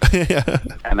 So,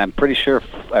 and I'm pretty sure.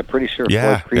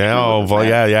 Yeah.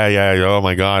 Oh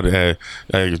my God. The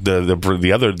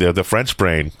French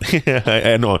Brain.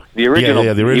 No, the original.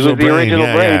 Yeah, the original Brain. The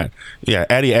original Brain. Yeah.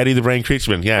 Eddie the Brain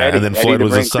Creechman. Yeah, Eddie, and then Floyd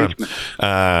was his son,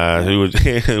 who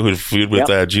would feud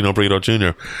with Gino Brito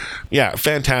Jr. Yeah,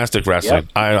 fantastic wrestling.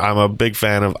 Yep. I'm a big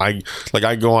fan of. I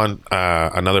go on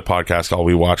another podcast called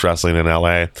We Watch Wrestling in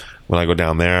LA when I go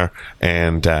down there,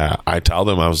 and I tell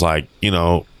them, I was like,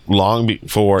 long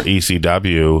before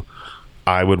ECW,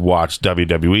 I would watch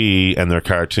WWE and their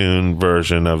cartoon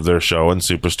version of their show and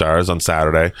Superstars on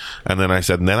Saturday, and then I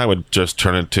said, and then I would just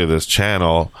turn it to this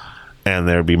channel, and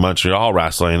there'd be Montreal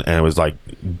wrestling, and it was like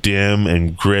dim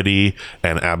and gritty,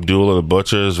 and Abdullah the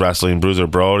Butcher's wrestling Bruiser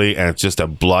Brody, and it's just a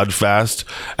blood fest.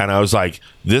 And I was like,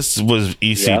 this was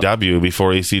ECW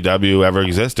before ECW ever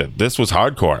existed. This was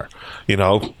hardcore,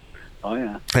 Oh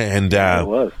yeah. And it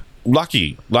was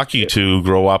lucky to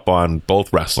grow up on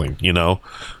both wrestling,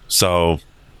 So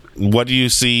what do you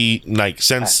see, like,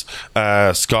 since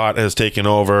Scott has taken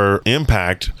over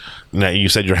Impact? Now, you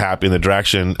said you're happy in the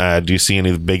direction. Do you see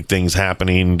any big things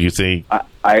happening? Do you think?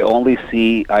 I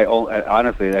honestly, I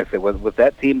say with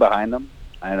that team behind them,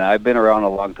 and I've been around a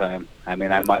long time. I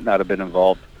mean, I might not have been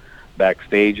involved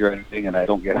backstage or anything, and I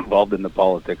don't get involved in the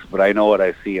politics, but I know what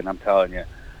I see, and I'm telling you,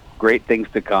 great things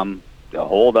to come.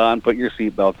 Hold on, put your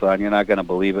seatbelts on. You're not going to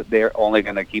believe it. They're only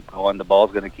going to keep going. The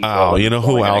ball's going to keep going. Oh, you know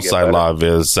who else I love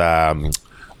is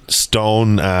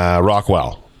Stone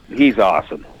Rockwell. He's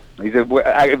awesome. He's a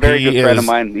very good friend of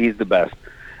mine. He's the best.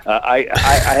 I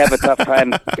have a tough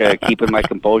time keeping my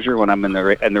composure when I'm in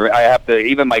the. I have to.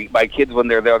 Even my kids, when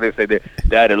they're there, they say,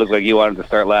 "Dad, it looks like you wanted to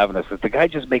start laughing." I said, "The guy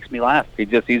just makes me laugh. He's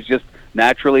just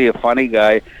naturally a funny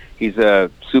guy. He's a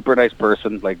super nice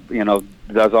person. Like, you know,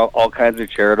 does all kinds of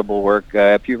charitable work.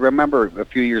 If you remember, a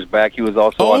few years back, he was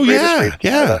also on Greatest Race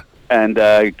Canada. And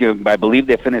I believe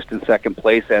they finished in second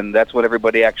place, and that's what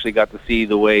everybody actually got to see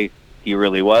the way he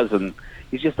really was. And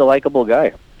he's just a likable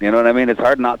guy. You know what I mean? It's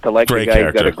hard not to like the guy.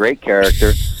 He's got a great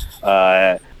character.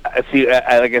 Like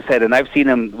I said, and I've seen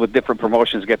him with different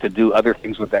promotions get to do other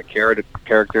things with that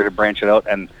character to branch it out,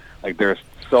 and like there's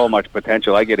so much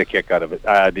potential. I get a kick out of it.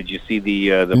 Did you see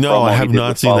the No, promo I have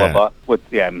not seen that.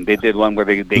 They did one where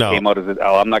they came out as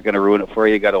I'm not going to ruin it for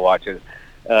you. You got to watch it.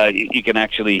 You can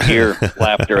actually hear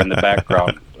laughter in the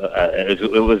background.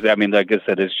 It was. I mean, like I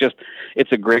said,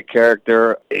 it's a great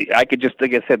character. I could just,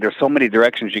 like I said, there's so many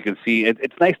directions you can see.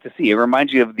 It's nice to see. It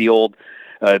reminds you of the old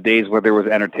days where there was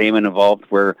entertainment involved.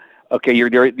 Where okay, you're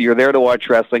there to watch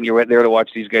wrestling. You're there to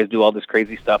watch these guys do all this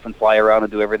crazy stuff and fly around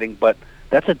and do everything. But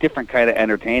that's a different kind of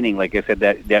entertaining. Like I said,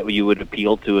 that you would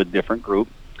appeal to a different group.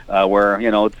 Where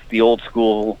it's the old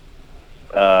school.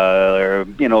 Or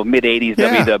mid '80s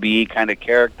WWE kind of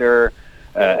character.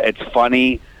 It's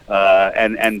funny,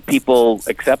 and people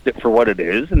accept it for what it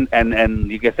is. And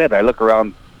like I said, I look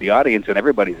around the audience and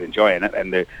everybody's enjoying it,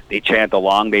 and they chant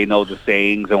along. They know the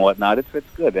sayings and whatnot. It's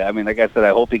good. I mean, like I said, I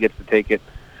hope he gets to take it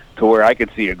to where I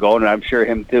could see it going, and I'm sure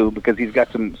him too, because he's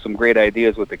got some great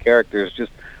ideas with the characters.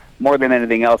 Just more than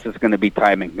anything else, it's going to be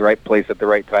timing, the right place at the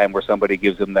right time where somebody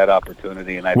gives him that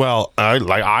opportunity. And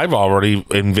I've already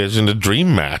envisioned a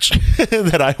dream match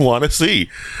that I want to see.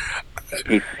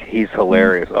 He's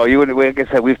hilarious. Oh, like I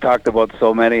said, we've talked about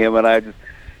so many of them, and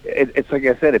it's like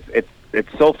I said, it's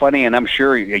so funny, and I'm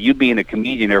sure you being a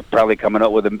comedian are probably coming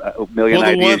up with a million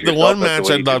ideas. The one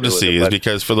match I'd love to see is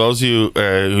because for those of you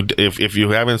if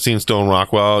you haven't seen Stone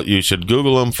Rockwell, you should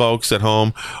Google him, folks at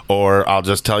home, or I'll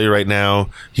just tell you right now,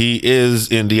 he is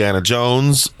Indiana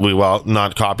Jones.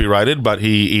 Not copyrighted, but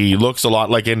he looks a lot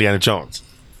like Indiana Jones.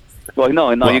 Well, he's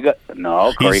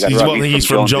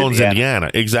from Jones, Indiana.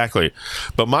 Exactly.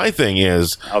 But my thing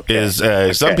is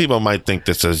some people might think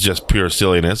this is just pure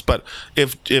silliness, but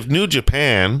if New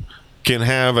Japan can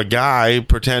have a guy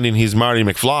pretending he's Marty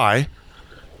McFly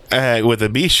with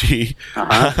Ibishi,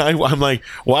 I'm like,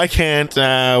 why can't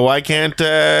Impact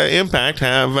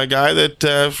have a guy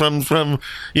that from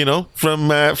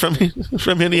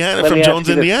Indiana, from Jones,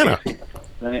 Indiana?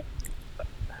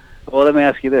 Well, let me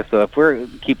ask you this: so if we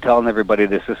keep telling everybody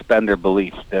to suspend their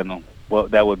beliefs, then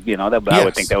that would, I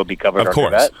would think that would be covered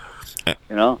under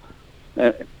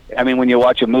that. I mean, when you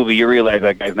watch a movie, you realize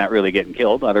that guy's not really getting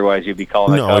killed. Otherwise, you'd be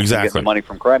calling that and getting the money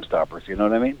from Crime Stoppers. You know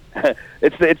what I mean?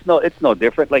 It's no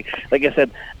different. Like I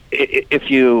said,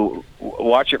 if you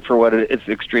watch it for what it's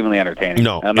extremely entertaining.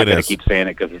 No, I'm not going to keep saying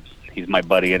it because he's my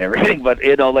buddy and everything, but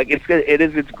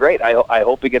it's great. I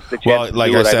hope he gets the chance. Well,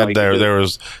 like I said, there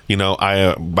was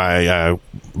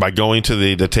by going to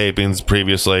the tapings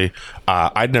previously,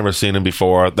 I'd never seen him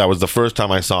before. That was the first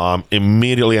time I saw him.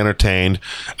 Immediately entertained,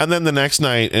 and then the next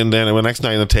night in the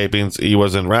tapings, he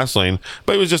wasn't wrestling,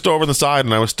 but he was just over on the side,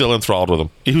 and I was still enthralled with him.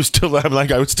 He was still, I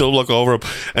would still look over him,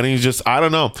 and he's just, I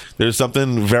don't know. There's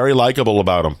something very likable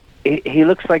about him. He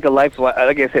looks like like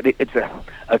I said, it's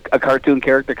a cartoon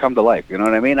character come to life. You know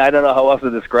what I mean? I don't know how else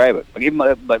to describe it.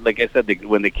 But like I said,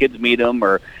 when the kids meet him,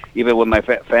 or even when my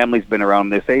family's been around,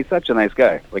 they say he's such a nice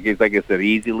guy. Like I said,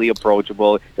 easily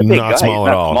approachable. He's a big guy. Small he's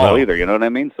at all. Small either. You know what I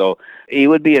mean? So he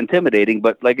would be intimidating.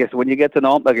 But like I said, when you get to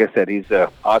know him, like I said, he's an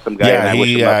awesome guy.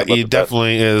 Yeah, he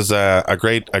definitely is a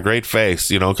great face.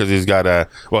 Because he's got a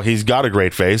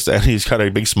great face, and he's got a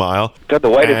big smile. Got the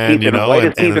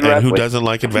whitest teeth. And who doesn't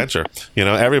like adventure?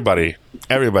 Everybody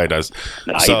does.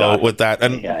 No, with that,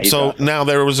 now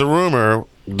there was a rumor.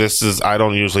 I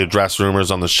don't usually address rumors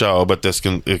on the show, but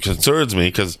it concerns me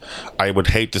because I would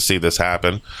hate to see this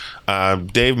happen.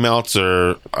 Dave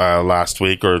Meltzer last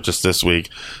week, or just this week,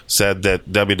 said that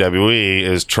WWE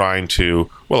is trying to,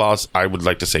 I would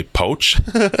like to say poach,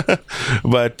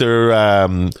 but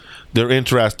they're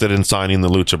interested in signing the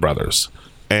Lucha Brothers,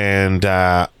 and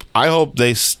I hope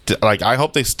they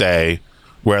stay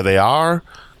where they are,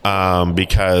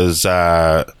 because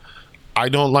I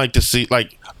don't like to see,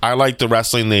 like, I like the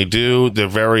wrestling they do. They're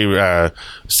very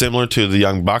similar to the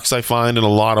Young Bucks, I find, in a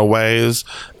lot of ways.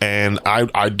 And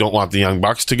I don't want the Young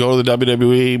Bucks to go to the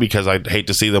WWE because I'd hate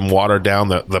to see them water down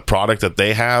the product that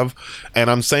they have. And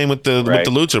I'm saying with the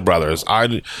Lucha Brothers,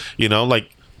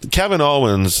 like Kevin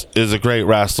Owens is a great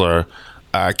wrestler.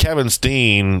 Kevin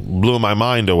Steen blew my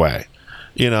mind away.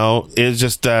 It's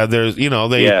just there's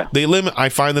they limit. I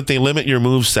find that they limit your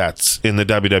move sets in the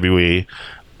WWE.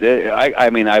 I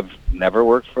mean, I've never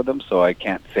worked for them, so I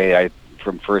can't say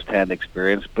from firsthand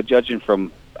experience. But judging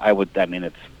from, I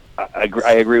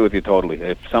agree with you totally.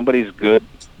 If somebody's good,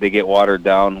 they get watered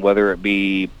down. Whether it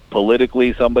be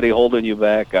politically somebody holding you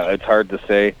back, it's hard to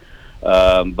say.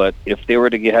 But if they were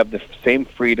to have the same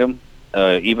freedom,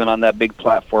 even on that big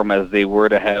platform as they were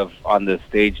to have on the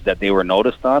stage that they were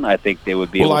noticed on, I think they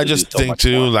would be. Well, I just think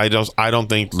too. More. I don't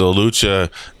think the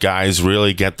Lucha guys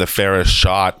really get the fairest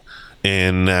shot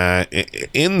in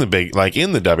the big, like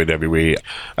in the WWE.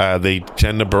 They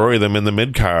tend to bury them in the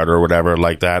mid card or whatever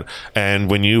like that. And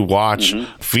when you watch,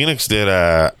 Phoenix he had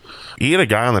a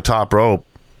guy on the top rope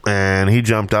and he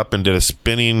jumped up and did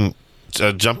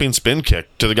a jumping spin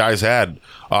kick to the guy's head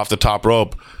off the top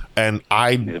rope. And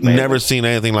I've never seen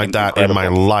anything like that in my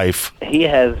life. He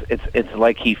has, it's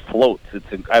like he floats.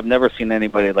 I've never seen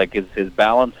anybody like his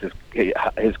balance,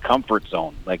 his comfort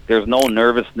zone. Like there's no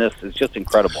nervousness. It's just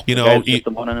incredible. He's just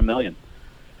the one in a million.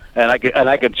 And I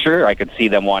could see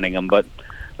them wanting him, but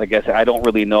like I said, I don't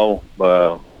really know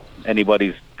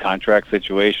anybody's contract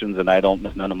situations, and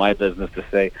it's none of my business to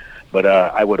say. But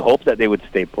I would hope that they would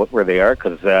stay put where they are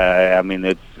because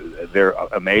they're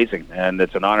amazing, and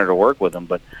it's an honor to work with them.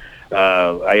 But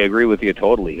I agree with you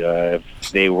totally. If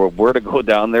they were to go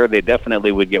down there, they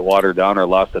definitely would get watered down or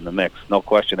lost in the mix, no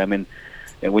question. I mean,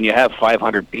 when you have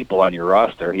 500 people on your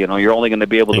roster, you're only going to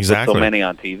be able to put so many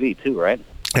on TV too, right?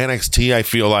 NXT, I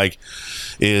feel like,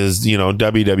 is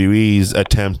WWE's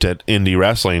attempt at indie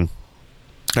wrestling,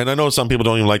 and I know some people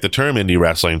don't even like the term indie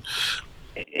wrestling.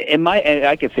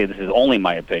 I could say this is only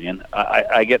my opinion.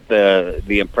 I get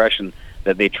the impression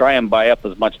that they try and buy up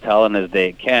as much talent as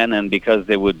they can, and because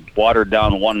they would water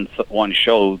down one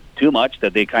show too much,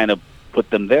 that they kind of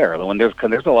put them there. When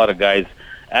there's a lot of guys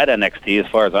at NXT,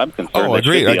 as far as I'm concerned. Oh,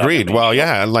 agreed. Well,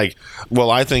 yeah,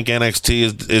 I think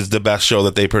NXT is the best show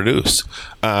that they produce.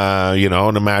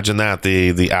 And imagine that,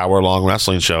 the hour-long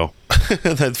wrestling show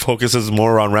that focuses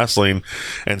more on wrestling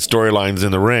and storylines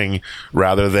in the ring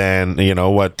rather than,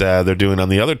 what they're doing on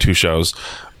the other two shows.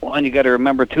 Well, and you got to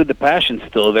remember, too, the passion's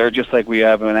still there, just like we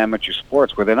have in amateur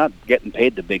sports, where they're not getting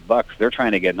paid the big bucks. They're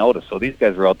trying to get noticed. So these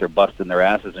guys are out there busting their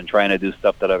asses and trying to do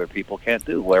stuff that other people can't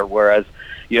do. Whereas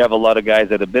you have a lot of guys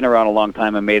that have been around a long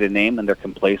time and made a name, and they're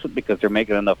complacent because they're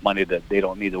making enough money that they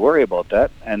don't need to worry about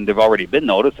that. And they've already been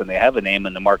noticed, and they have a name,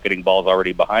 and the marketing ball's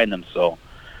already behind them. So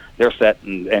they're set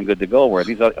and good to go, where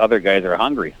these other guys are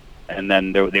hungry. And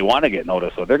then they want to get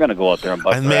noticed, so they're going to go out there and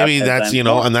bust. And maybe that's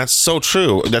and that's so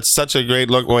true. That's such a great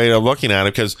way of looking at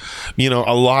it, because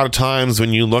a lot of times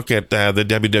when you look at the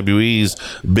WWE's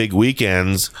big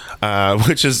weekends,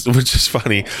 which is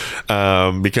funny,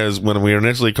 because when we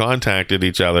initially contacted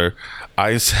each other,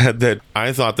 I said that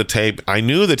I thought I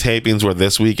knew the tapings were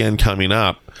this weekend coming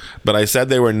up, but I said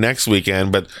they were next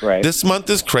weekend. But This month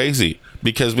is crazy,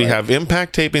 because we have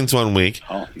Impact tapings one week,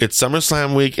 it's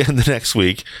SummerSlam week and the next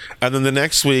week, and then the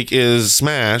next week is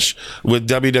Smash with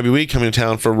WWE coming to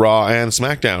town for Raw and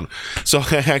SmackDown. So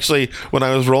actually, when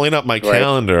I was rolling up my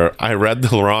calendar, I read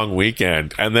the wrong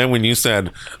weekend. And then when you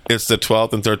said it's the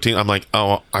 12th and 13th, I'm like,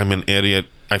 oh, I'm an idiot.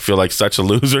 I feel like such a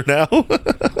loser now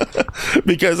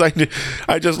because I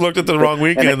just looked at the wrong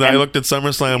weekend. And I looked at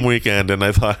SummerSlam weekend, and I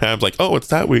was like, oh, it's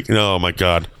that week. Oh my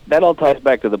God. That all ties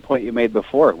back to the point you made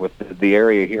before with the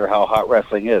area here, how hot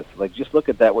wrestling is. Like, just look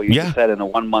at that, what you just said in a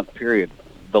 1 month period,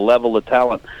 the level of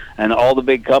talent and all the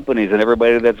big companies and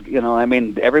everybody that's,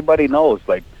 everybody knows.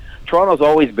 Like, Toronto's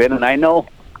always been, and I know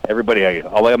everybody,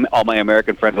 all my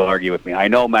American friends will argue with me. I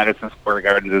know Madison Square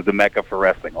Garden is the mecca for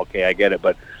wrestling. Okay, I get it.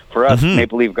 But for us,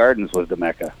 Maple Leaf Gardens was the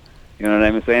mecca. You know what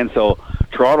I'm saying? So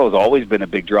Toronto's always been a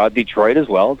big draw. Detroit as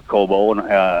well, Cobo and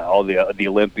all the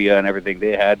Olympia and everything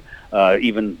they had.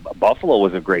 Even Buffalo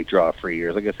was a great draw for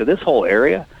years. Like I said, this whole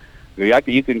area,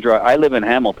 you can drive. I live in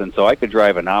Hamilton, so I could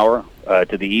drive an hour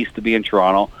to the east to be in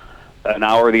Toronto, an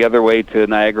hour the other way to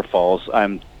Niagara Falls.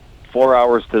 I'm 4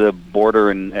 hours to the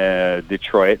border in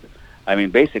Detroit, I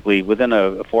mean, basically within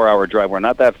a 4-hour drive. We're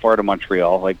not that far to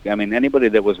Montreal. Like, I mean, anybody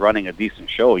that was running a decent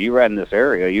show, you were in this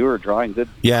area, you were drawing good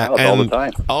crowds all the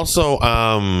time. Also,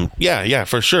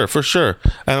 for sure.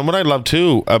 And what I love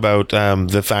too about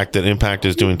the fact that Impact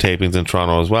is doing tapings in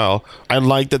Toronto as well, I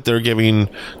like that they're giving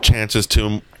chances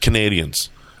to Canadians.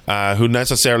 Who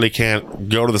necessarily can't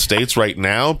go to the States right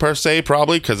now, per se,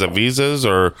 probably because of visas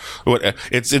or what.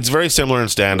 It's very similar in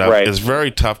stand-up. Right. It's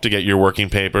very tough to get your working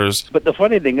papers. But the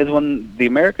funny thing is, when the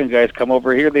American guys come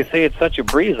over here, they say it's such a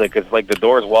breeze. Like, it's like the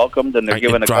door's welcomed and they're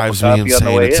given a cup of coffee on the way in. It drives me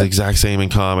insane. It's the exact same in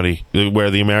comedy,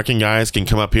 where the American guys can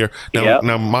come up here.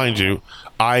 Now mind you,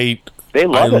 I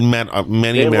met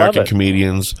many American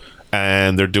comedians,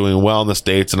 and they're doing well in the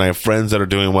States, and I have friends that are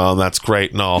doing well, and that's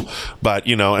great and all. But,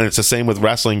 and it's the same with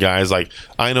wrestling guys. Like,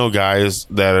 I know guys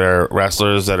that are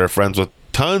wrestlers that are friends with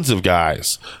tons of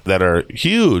guys that are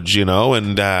huge,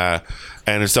 and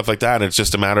stuff like that. It's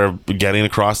just a matter of getting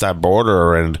across that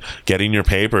border and getting your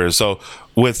papers. So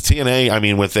with TNA, I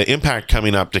mean, with the Impact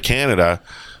coming up to Canada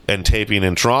and taping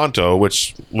in Toronto,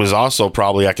 which was also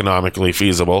probably economically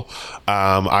feasible,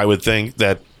 I would think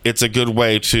that it's a good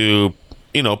way to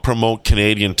promote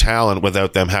Canadian talent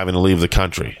without them having to leave the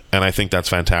country. And I think that's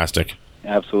fantastic.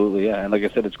 Absolutely, yeah. And like I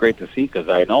said, it's great to see because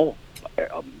I know,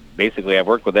 basically, I've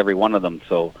worked with every one of them.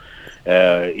 So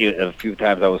a few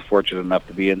times I was fortunate enough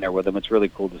to be in there with them. It's really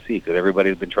cool to see because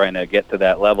everybody's been trying to get to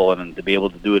that level and to be able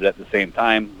to do it at the same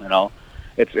time,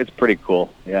 it's pretty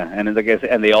cool. Yeah, and like I said,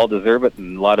 and they all deserve it,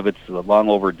 and a lot of it's long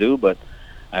overdue, but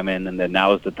I mean, and then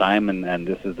now is the time, and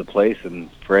this is the place. And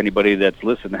for anybody that's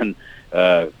listening,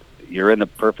 you're in the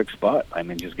perfect spot. I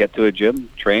mean, just get to a gym,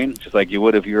 train, just like you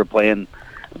would if you were playing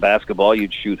basketball,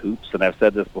 you'd shoot hoops. And I've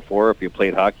said this before, if you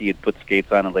played hockey, you'd put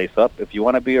skates on and lace up. If you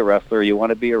want to be a wrestler, you want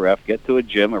to be a ref, get to a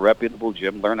gym, a reputable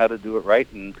gym, learn how to do it right,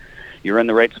 and you're in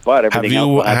the right spot. Everything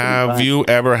have you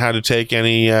ever had to take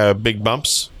any big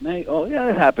bumps? Oh, yeah,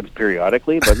 it happens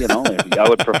periodically, but, I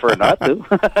would prefer not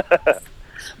to.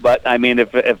 But, I mean,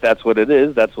 if that's what it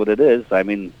is, that's what it is. I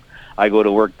mean, I go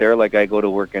to work there like I go to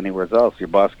work anywhere else. Your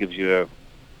boss gives you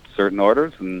certain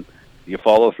orders, and you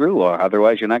follow through. Or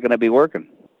otherwise, you're not going to be working.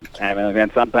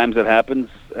 And sometimes it happens,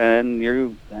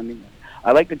 and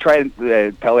I like to try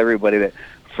and tell everybody that,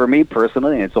 for me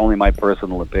personally, and it's only my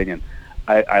personal opinion,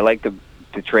 I like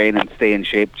to train and stay in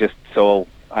shape just so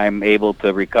I'm able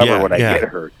to recover when I get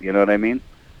hurt. You know what I mean?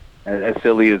 As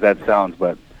silly as that sounds,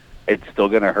 but it's still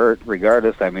going to hurt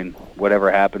regardless. I mean,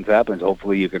 whatever happens.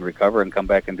 Hopefully you can recover and come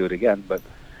back and do it again. But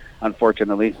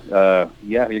unfortunately, you're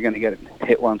going to get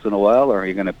hit once in a while, or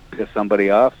you're going to piss somebody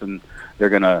off and they're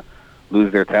going to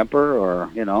lose their temper,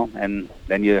 or, and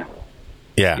then you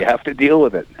have to deal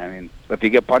with it. I mean, if you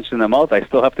get punched in the mouth, I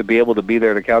still have to be able to be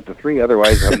there to count to 3.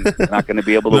 Otherwise, I'm not going to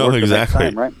be able to work the next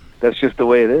time, right? That's just the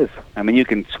way it is. I mean, you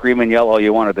can scream and yell all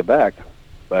you want at the back,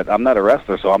 but I'm not a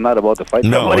wrestler, so I'm not about to fight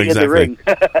somebody in the ring.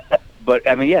 But,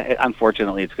 I mean,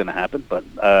 unfortunately it's going to happen, but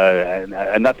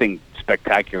nothing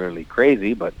spectacularly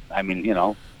crazy, but, I mean,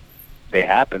 they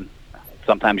happen.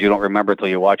 Sometimes you don't remember until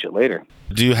you watch it later.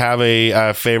 Do you have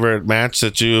a favorite match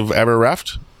that you've ever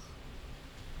reffed?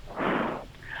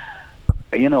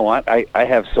 You know what? I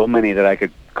have so many that I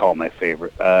could call my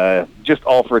favorite. Just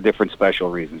all for different special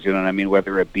reasons, you know what I mean?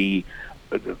 Whether it be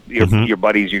your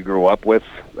buddies you grew up with,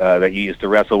 that you used to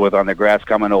wrestle with on the grass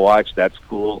coming to watch, that's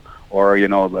cool. Or,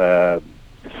 the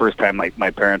first time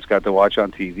my parents got to watch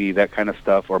on TV, that kind of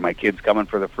stuff, or my kids coming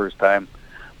for the first time.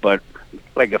 But,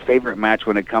 like, a favorite match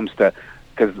when it comes to,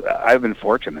 because I've been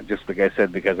fortunate, just like I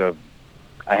said, because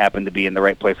I happened to be in the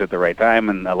right place at the right time,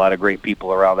 and a lot of great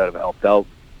people around that have helped out.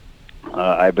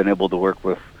 I've been able to work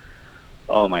with,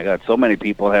 oh my God, so many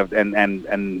people have, and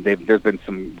there's been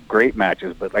some great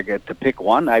matches, but like to pick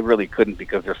one, I really couldn't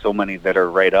because there's so many that are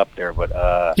right up there. But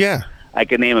I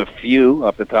can name a few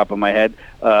off the top of my head.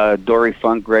 Dory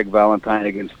Funk, Greg Valentine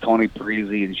against Tony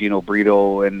Parisi and Gino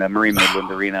Brito in the Marine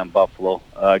Midland Arena in Buffalo,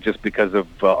 just because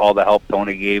of all the help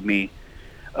Tony gave me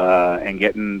and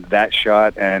getting that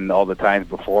shot and all the times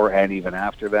before and even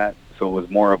after that. So it was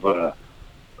more of a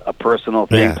personal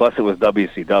thing. Yeah. Plus, it was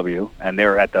WCW, and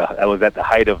I was at the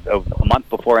height of a month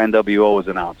before NWO was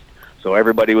announced. So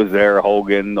everybody was there,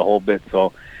 Hogan, the whole bit.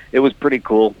 So it was pretty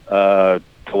cool to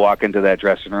walk into that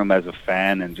dressing room as a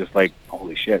fan and just like,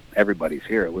 holy shit, everybody's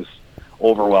here. It was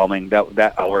overwhelming.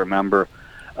 That I'll remember.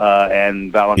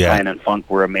 And Valentine and Funk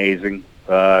were amazing.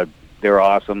 They were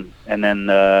awesome. And then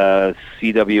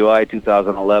CWI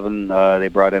 2011, they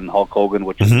brought in Hulk Hogan,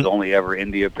 which was his only ever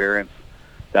indie appearance.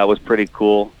 That was pretty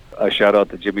cool. A shout out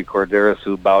to Jimmy Corderas,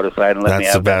 who bowed aside and let me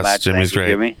have that match. Jimmy's great.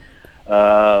 Jimmy.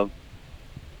 I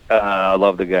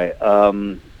love the guy.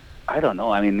 I don't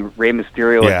know. I mean, Rey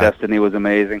Mysterio Yeah. at Destiny was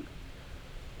amazing.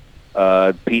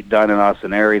 Pete Dunne and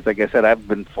Austin Aries. Like I said, I've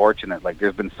been fortunate. Like,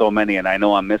 there's been so many, and I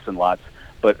know I'm missing lots.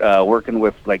 But working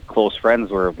with, like, close friends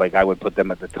where, like, I would put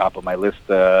them at the top of my list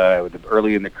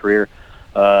early in the career.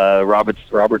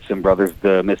 Robertson brothers,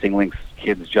 the Missing Links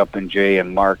kids, Jumpin' Jay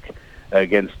and Mark,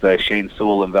 against Shane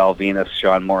Sewell and Val Venus,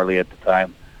 Sean Morley at the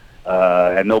time.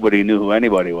 And nobody knew who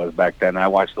anybody was back then. I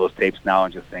watch those tapes now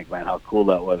and just think, man, how cool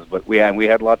that was. But we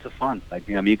had lots of fun. Like,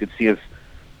 you know, you could see us,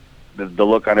 the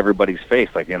look on everybody's face.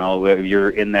 Like, you know, you're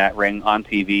in that ring on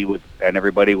TV and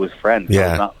everybody was friends. Yeah.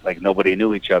 So it's not like nobody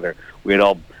knew each other. We had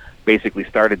all basically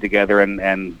started together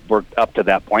and worked up to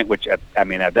that point, which at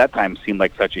that time seemed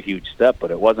like such a huge step,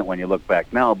 but it wasn't when you look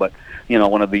back now. But, you know,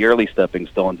 one of the early stepping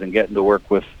stones and getting to work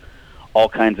with all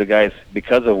kinds of guys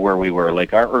because of where we were.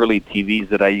 Like our early TVs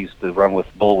that I used to run with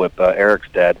Bullwhip, Eric's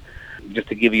dad, just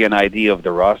to give you an idea of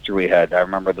the roster we had. I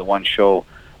remember the one show,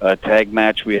 tag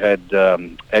match, we had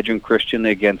Edge and Christian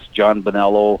against John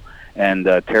Bonello and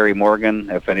Terry Morgan,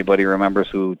 if anybody remembers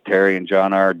who Terry and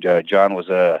John are. John was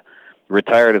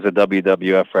retired as a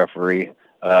WWF referee.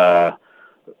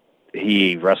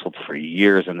 He wrestled for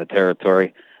years in the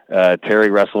territory. Terry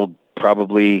wrestled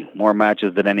probably more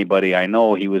matches than anybody I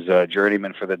know. He was a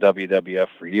journeyman for the WWF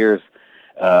for years.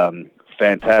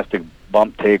 Fantastic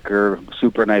bump taker,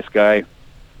 super nice guy.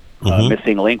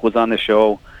 Missing Link was on the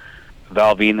show.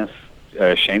 Val Venus,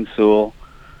 Shane Sewell,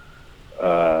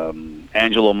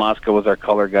 Angelo Mosca was our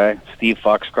color guy. Steve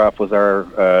Foxcroft was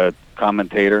our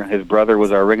commentator. His brother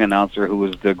was our ring announcer, who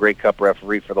was the Grey Cup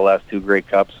referee for the last 2 Grey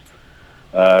Cups.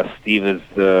 Steve is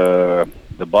the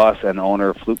boss and owner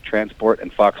of Fluke Transport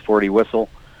and Fox 40 Whistle.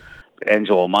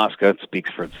 Angelo Mosca speaks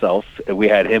for itself. We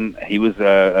had him. He was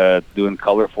doing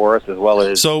color for us as well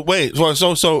as. So wait,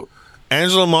 so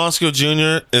Angelo Mosca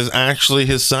Jr. is actually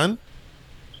his son?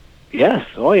 Yes.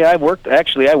 Oh yeah. I worked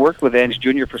with Ange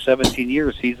Jr. for 17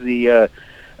 years. He's the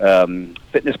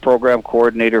fitness program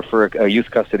coordinator for a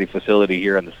youth custody facility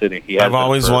here in the city. I've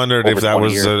always wondered if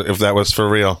that was for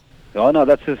real. Oh no,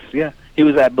 that's his. Yeah, he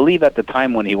was, I believe, at the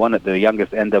time when he won it, the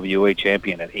youngest NWA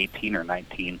champion at 18 or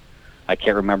 19. I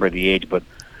can't remember the age, but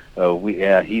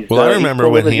he's. Well, I remember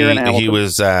when he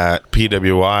was at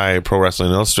PWI, Pro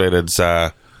Wrestling Illustrated's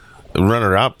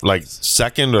runner-up, like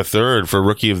second or third for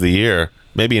Rookie of the Year,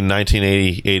 maybe in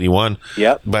 1980-81.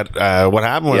 Yep. But what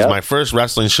happened was my first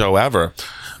wrestling show ever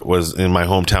was in my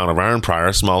hometown of Arnprior,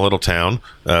 a small little town,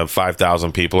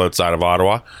 5,000 people outside of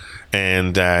Ottawa.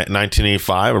 And in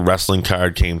 1985, a wrestling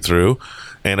card came through,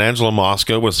 and Angelo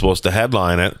Mosca was supposed to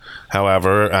headline it.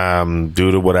 However,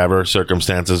 due to whatever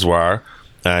circumstances were,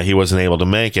 he wasn't able to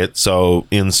make it. So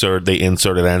they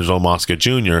inserted Angelo Mosca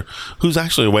Jr., who's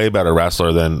actually a way better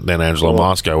wrestler than Angelo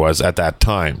Mosca was at that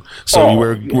time. So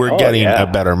we're getting a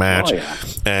better match.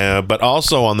 But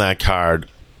also on that card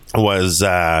was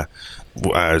the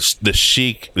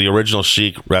Sheik, the original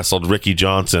Sheik, wrestled Ricky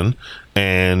Johnson,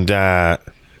 and.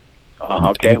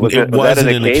 Okay. It wasn't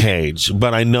in a cage,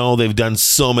 but I know they've done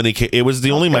so many. It was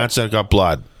the only match that got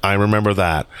blood. I remember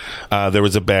that. There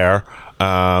was a bear.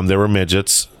 There were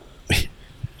midgets.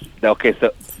 Okay,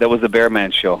 so that was the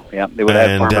Bearman show. Yeah, they would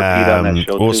have Farmer Pete on that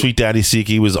show too. Sweet Daddy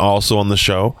Siki was also on the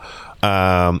show.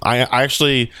 I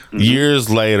actually years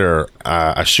later,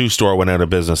 a shoe store went out of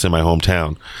business in my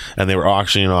hometown, and they were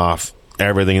auctioning off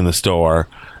everything in the store,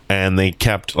 and they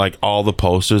kept like all the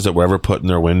posters that were ever put in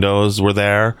their windows were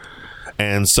there.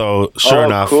 And so, sure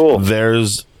enough,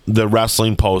 there's the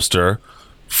wrestling poster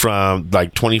from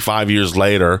like 25 years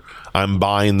later. I'm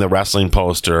buying the wrestling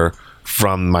poster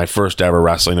from my first ever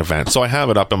wrestling event. So I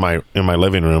have it up in my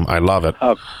living room. I love it.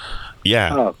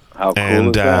 Yeah. How cool and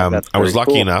is that? I was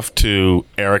lucky enough to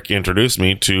Eric introduced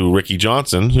me to Ricky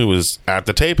Johnson, who was at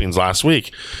the tapings last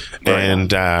week.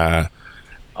 And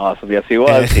awesome. Yes, he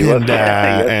was. He was.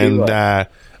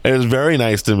 It was very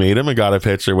nice to meet him. I got a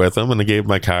picture with him, and I gave him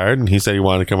my card, and he said he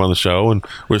wanted to come on the show, and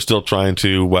we're still trying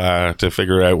to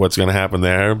figure out what's going to happen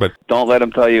there. But don't let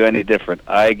him tell you any different.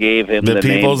 I gave him the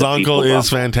People's name, Uncle is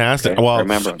fantastic. Okay? Well,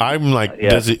 Remember, I'm like,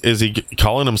 is he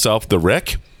calling himself the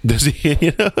Rick? Does he?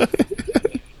 You know?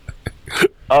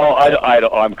 Oh,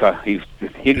 he's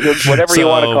whatever you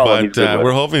want to call him.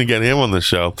 We're hoping to get him on the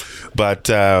show, but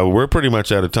we're pretty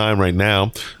much out of time right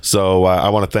now. So I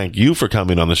want to thank you for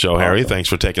coming on the show, Harry. Thanks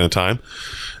for taking the time.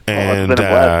 And it's been a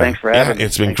blast. Thanks for having me.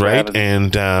 It's been great.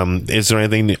 And is there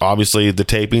anything? Obviously, the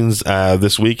tapings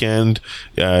this weekend.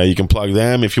 You can plug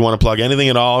them if you want to plug anything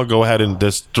at all. Go ahead and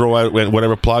just throw out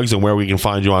whatever plugs and where we can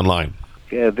find you online.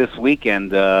 Yeah, this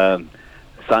weekend.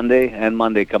 Sunday and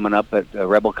Monday coming up at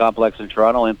Rebel Complex in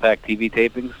Toronto, Impact TV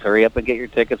tapings. Hurry up and get your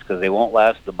tickets because they won't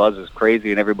last. The buzz is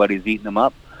crazy and everybody's eating them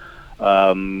up.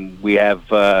 We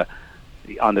have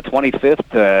on the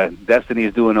 25th, Destiny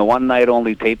is doing a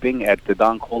one-night-only taping at the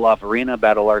Don Koloff Arena,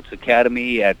 Battle Arts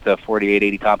Academy at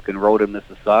 4880 Tompkin Road in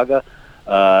Mississauga.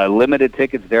 Limited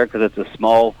tickets there because it's a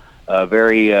small,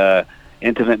 very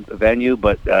intimate venue,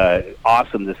 but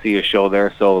awesome to see a show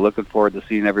there. So looking forward to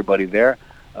seeing everybody there.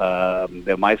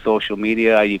 My social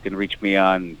media, you can reach me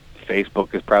on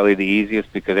Facebook is probably the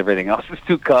easiest because everything else is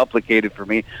too complicated for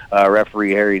me.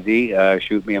 Referee Harry D.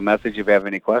 Shoot me a message if you have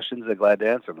any questions. I'm glad to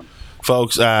answer them.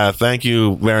 Folks, thank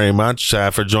you very much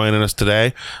for joining us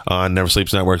today on Never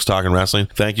Sleeps Network's Talking Wrestling.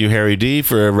 Thank you, Harry D,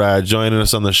 for joining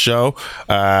us on the show.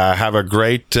 Have a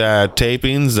great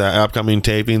tapings, upcoming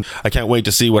taping. I can't wait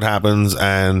to see what happens,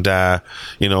 and I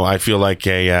feel like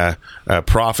a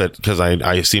prophet because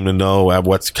I seem to know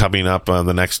what's coming up on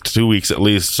the next 2 weeks at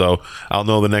least. So I'll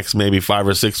know the next maybe 5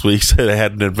 or 6 weeks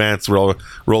ahead in advance.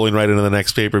 Rolling right into the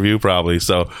next pay-per-view probably.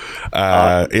 So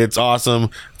it's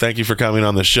awesome. Thank you for coming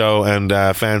on the show. And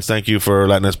fans, thank you for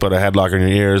letting us put a headlock in your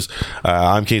ears.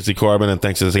 I'm Casey Corbin, and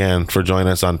thanks again for joining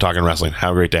us on Talking Wrestling.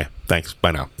 Have a great day. Thanks.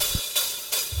 Bye now.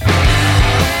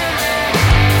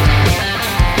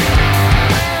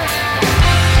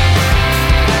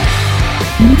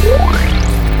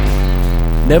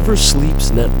 Never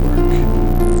Sleeps Network.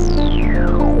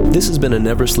 This has been a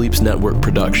Never Sleeps Network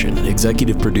production,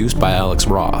 executive produced by Alex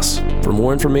Ross. For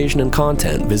more information and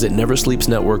content, visit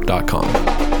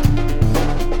neversleepsnetwork.com.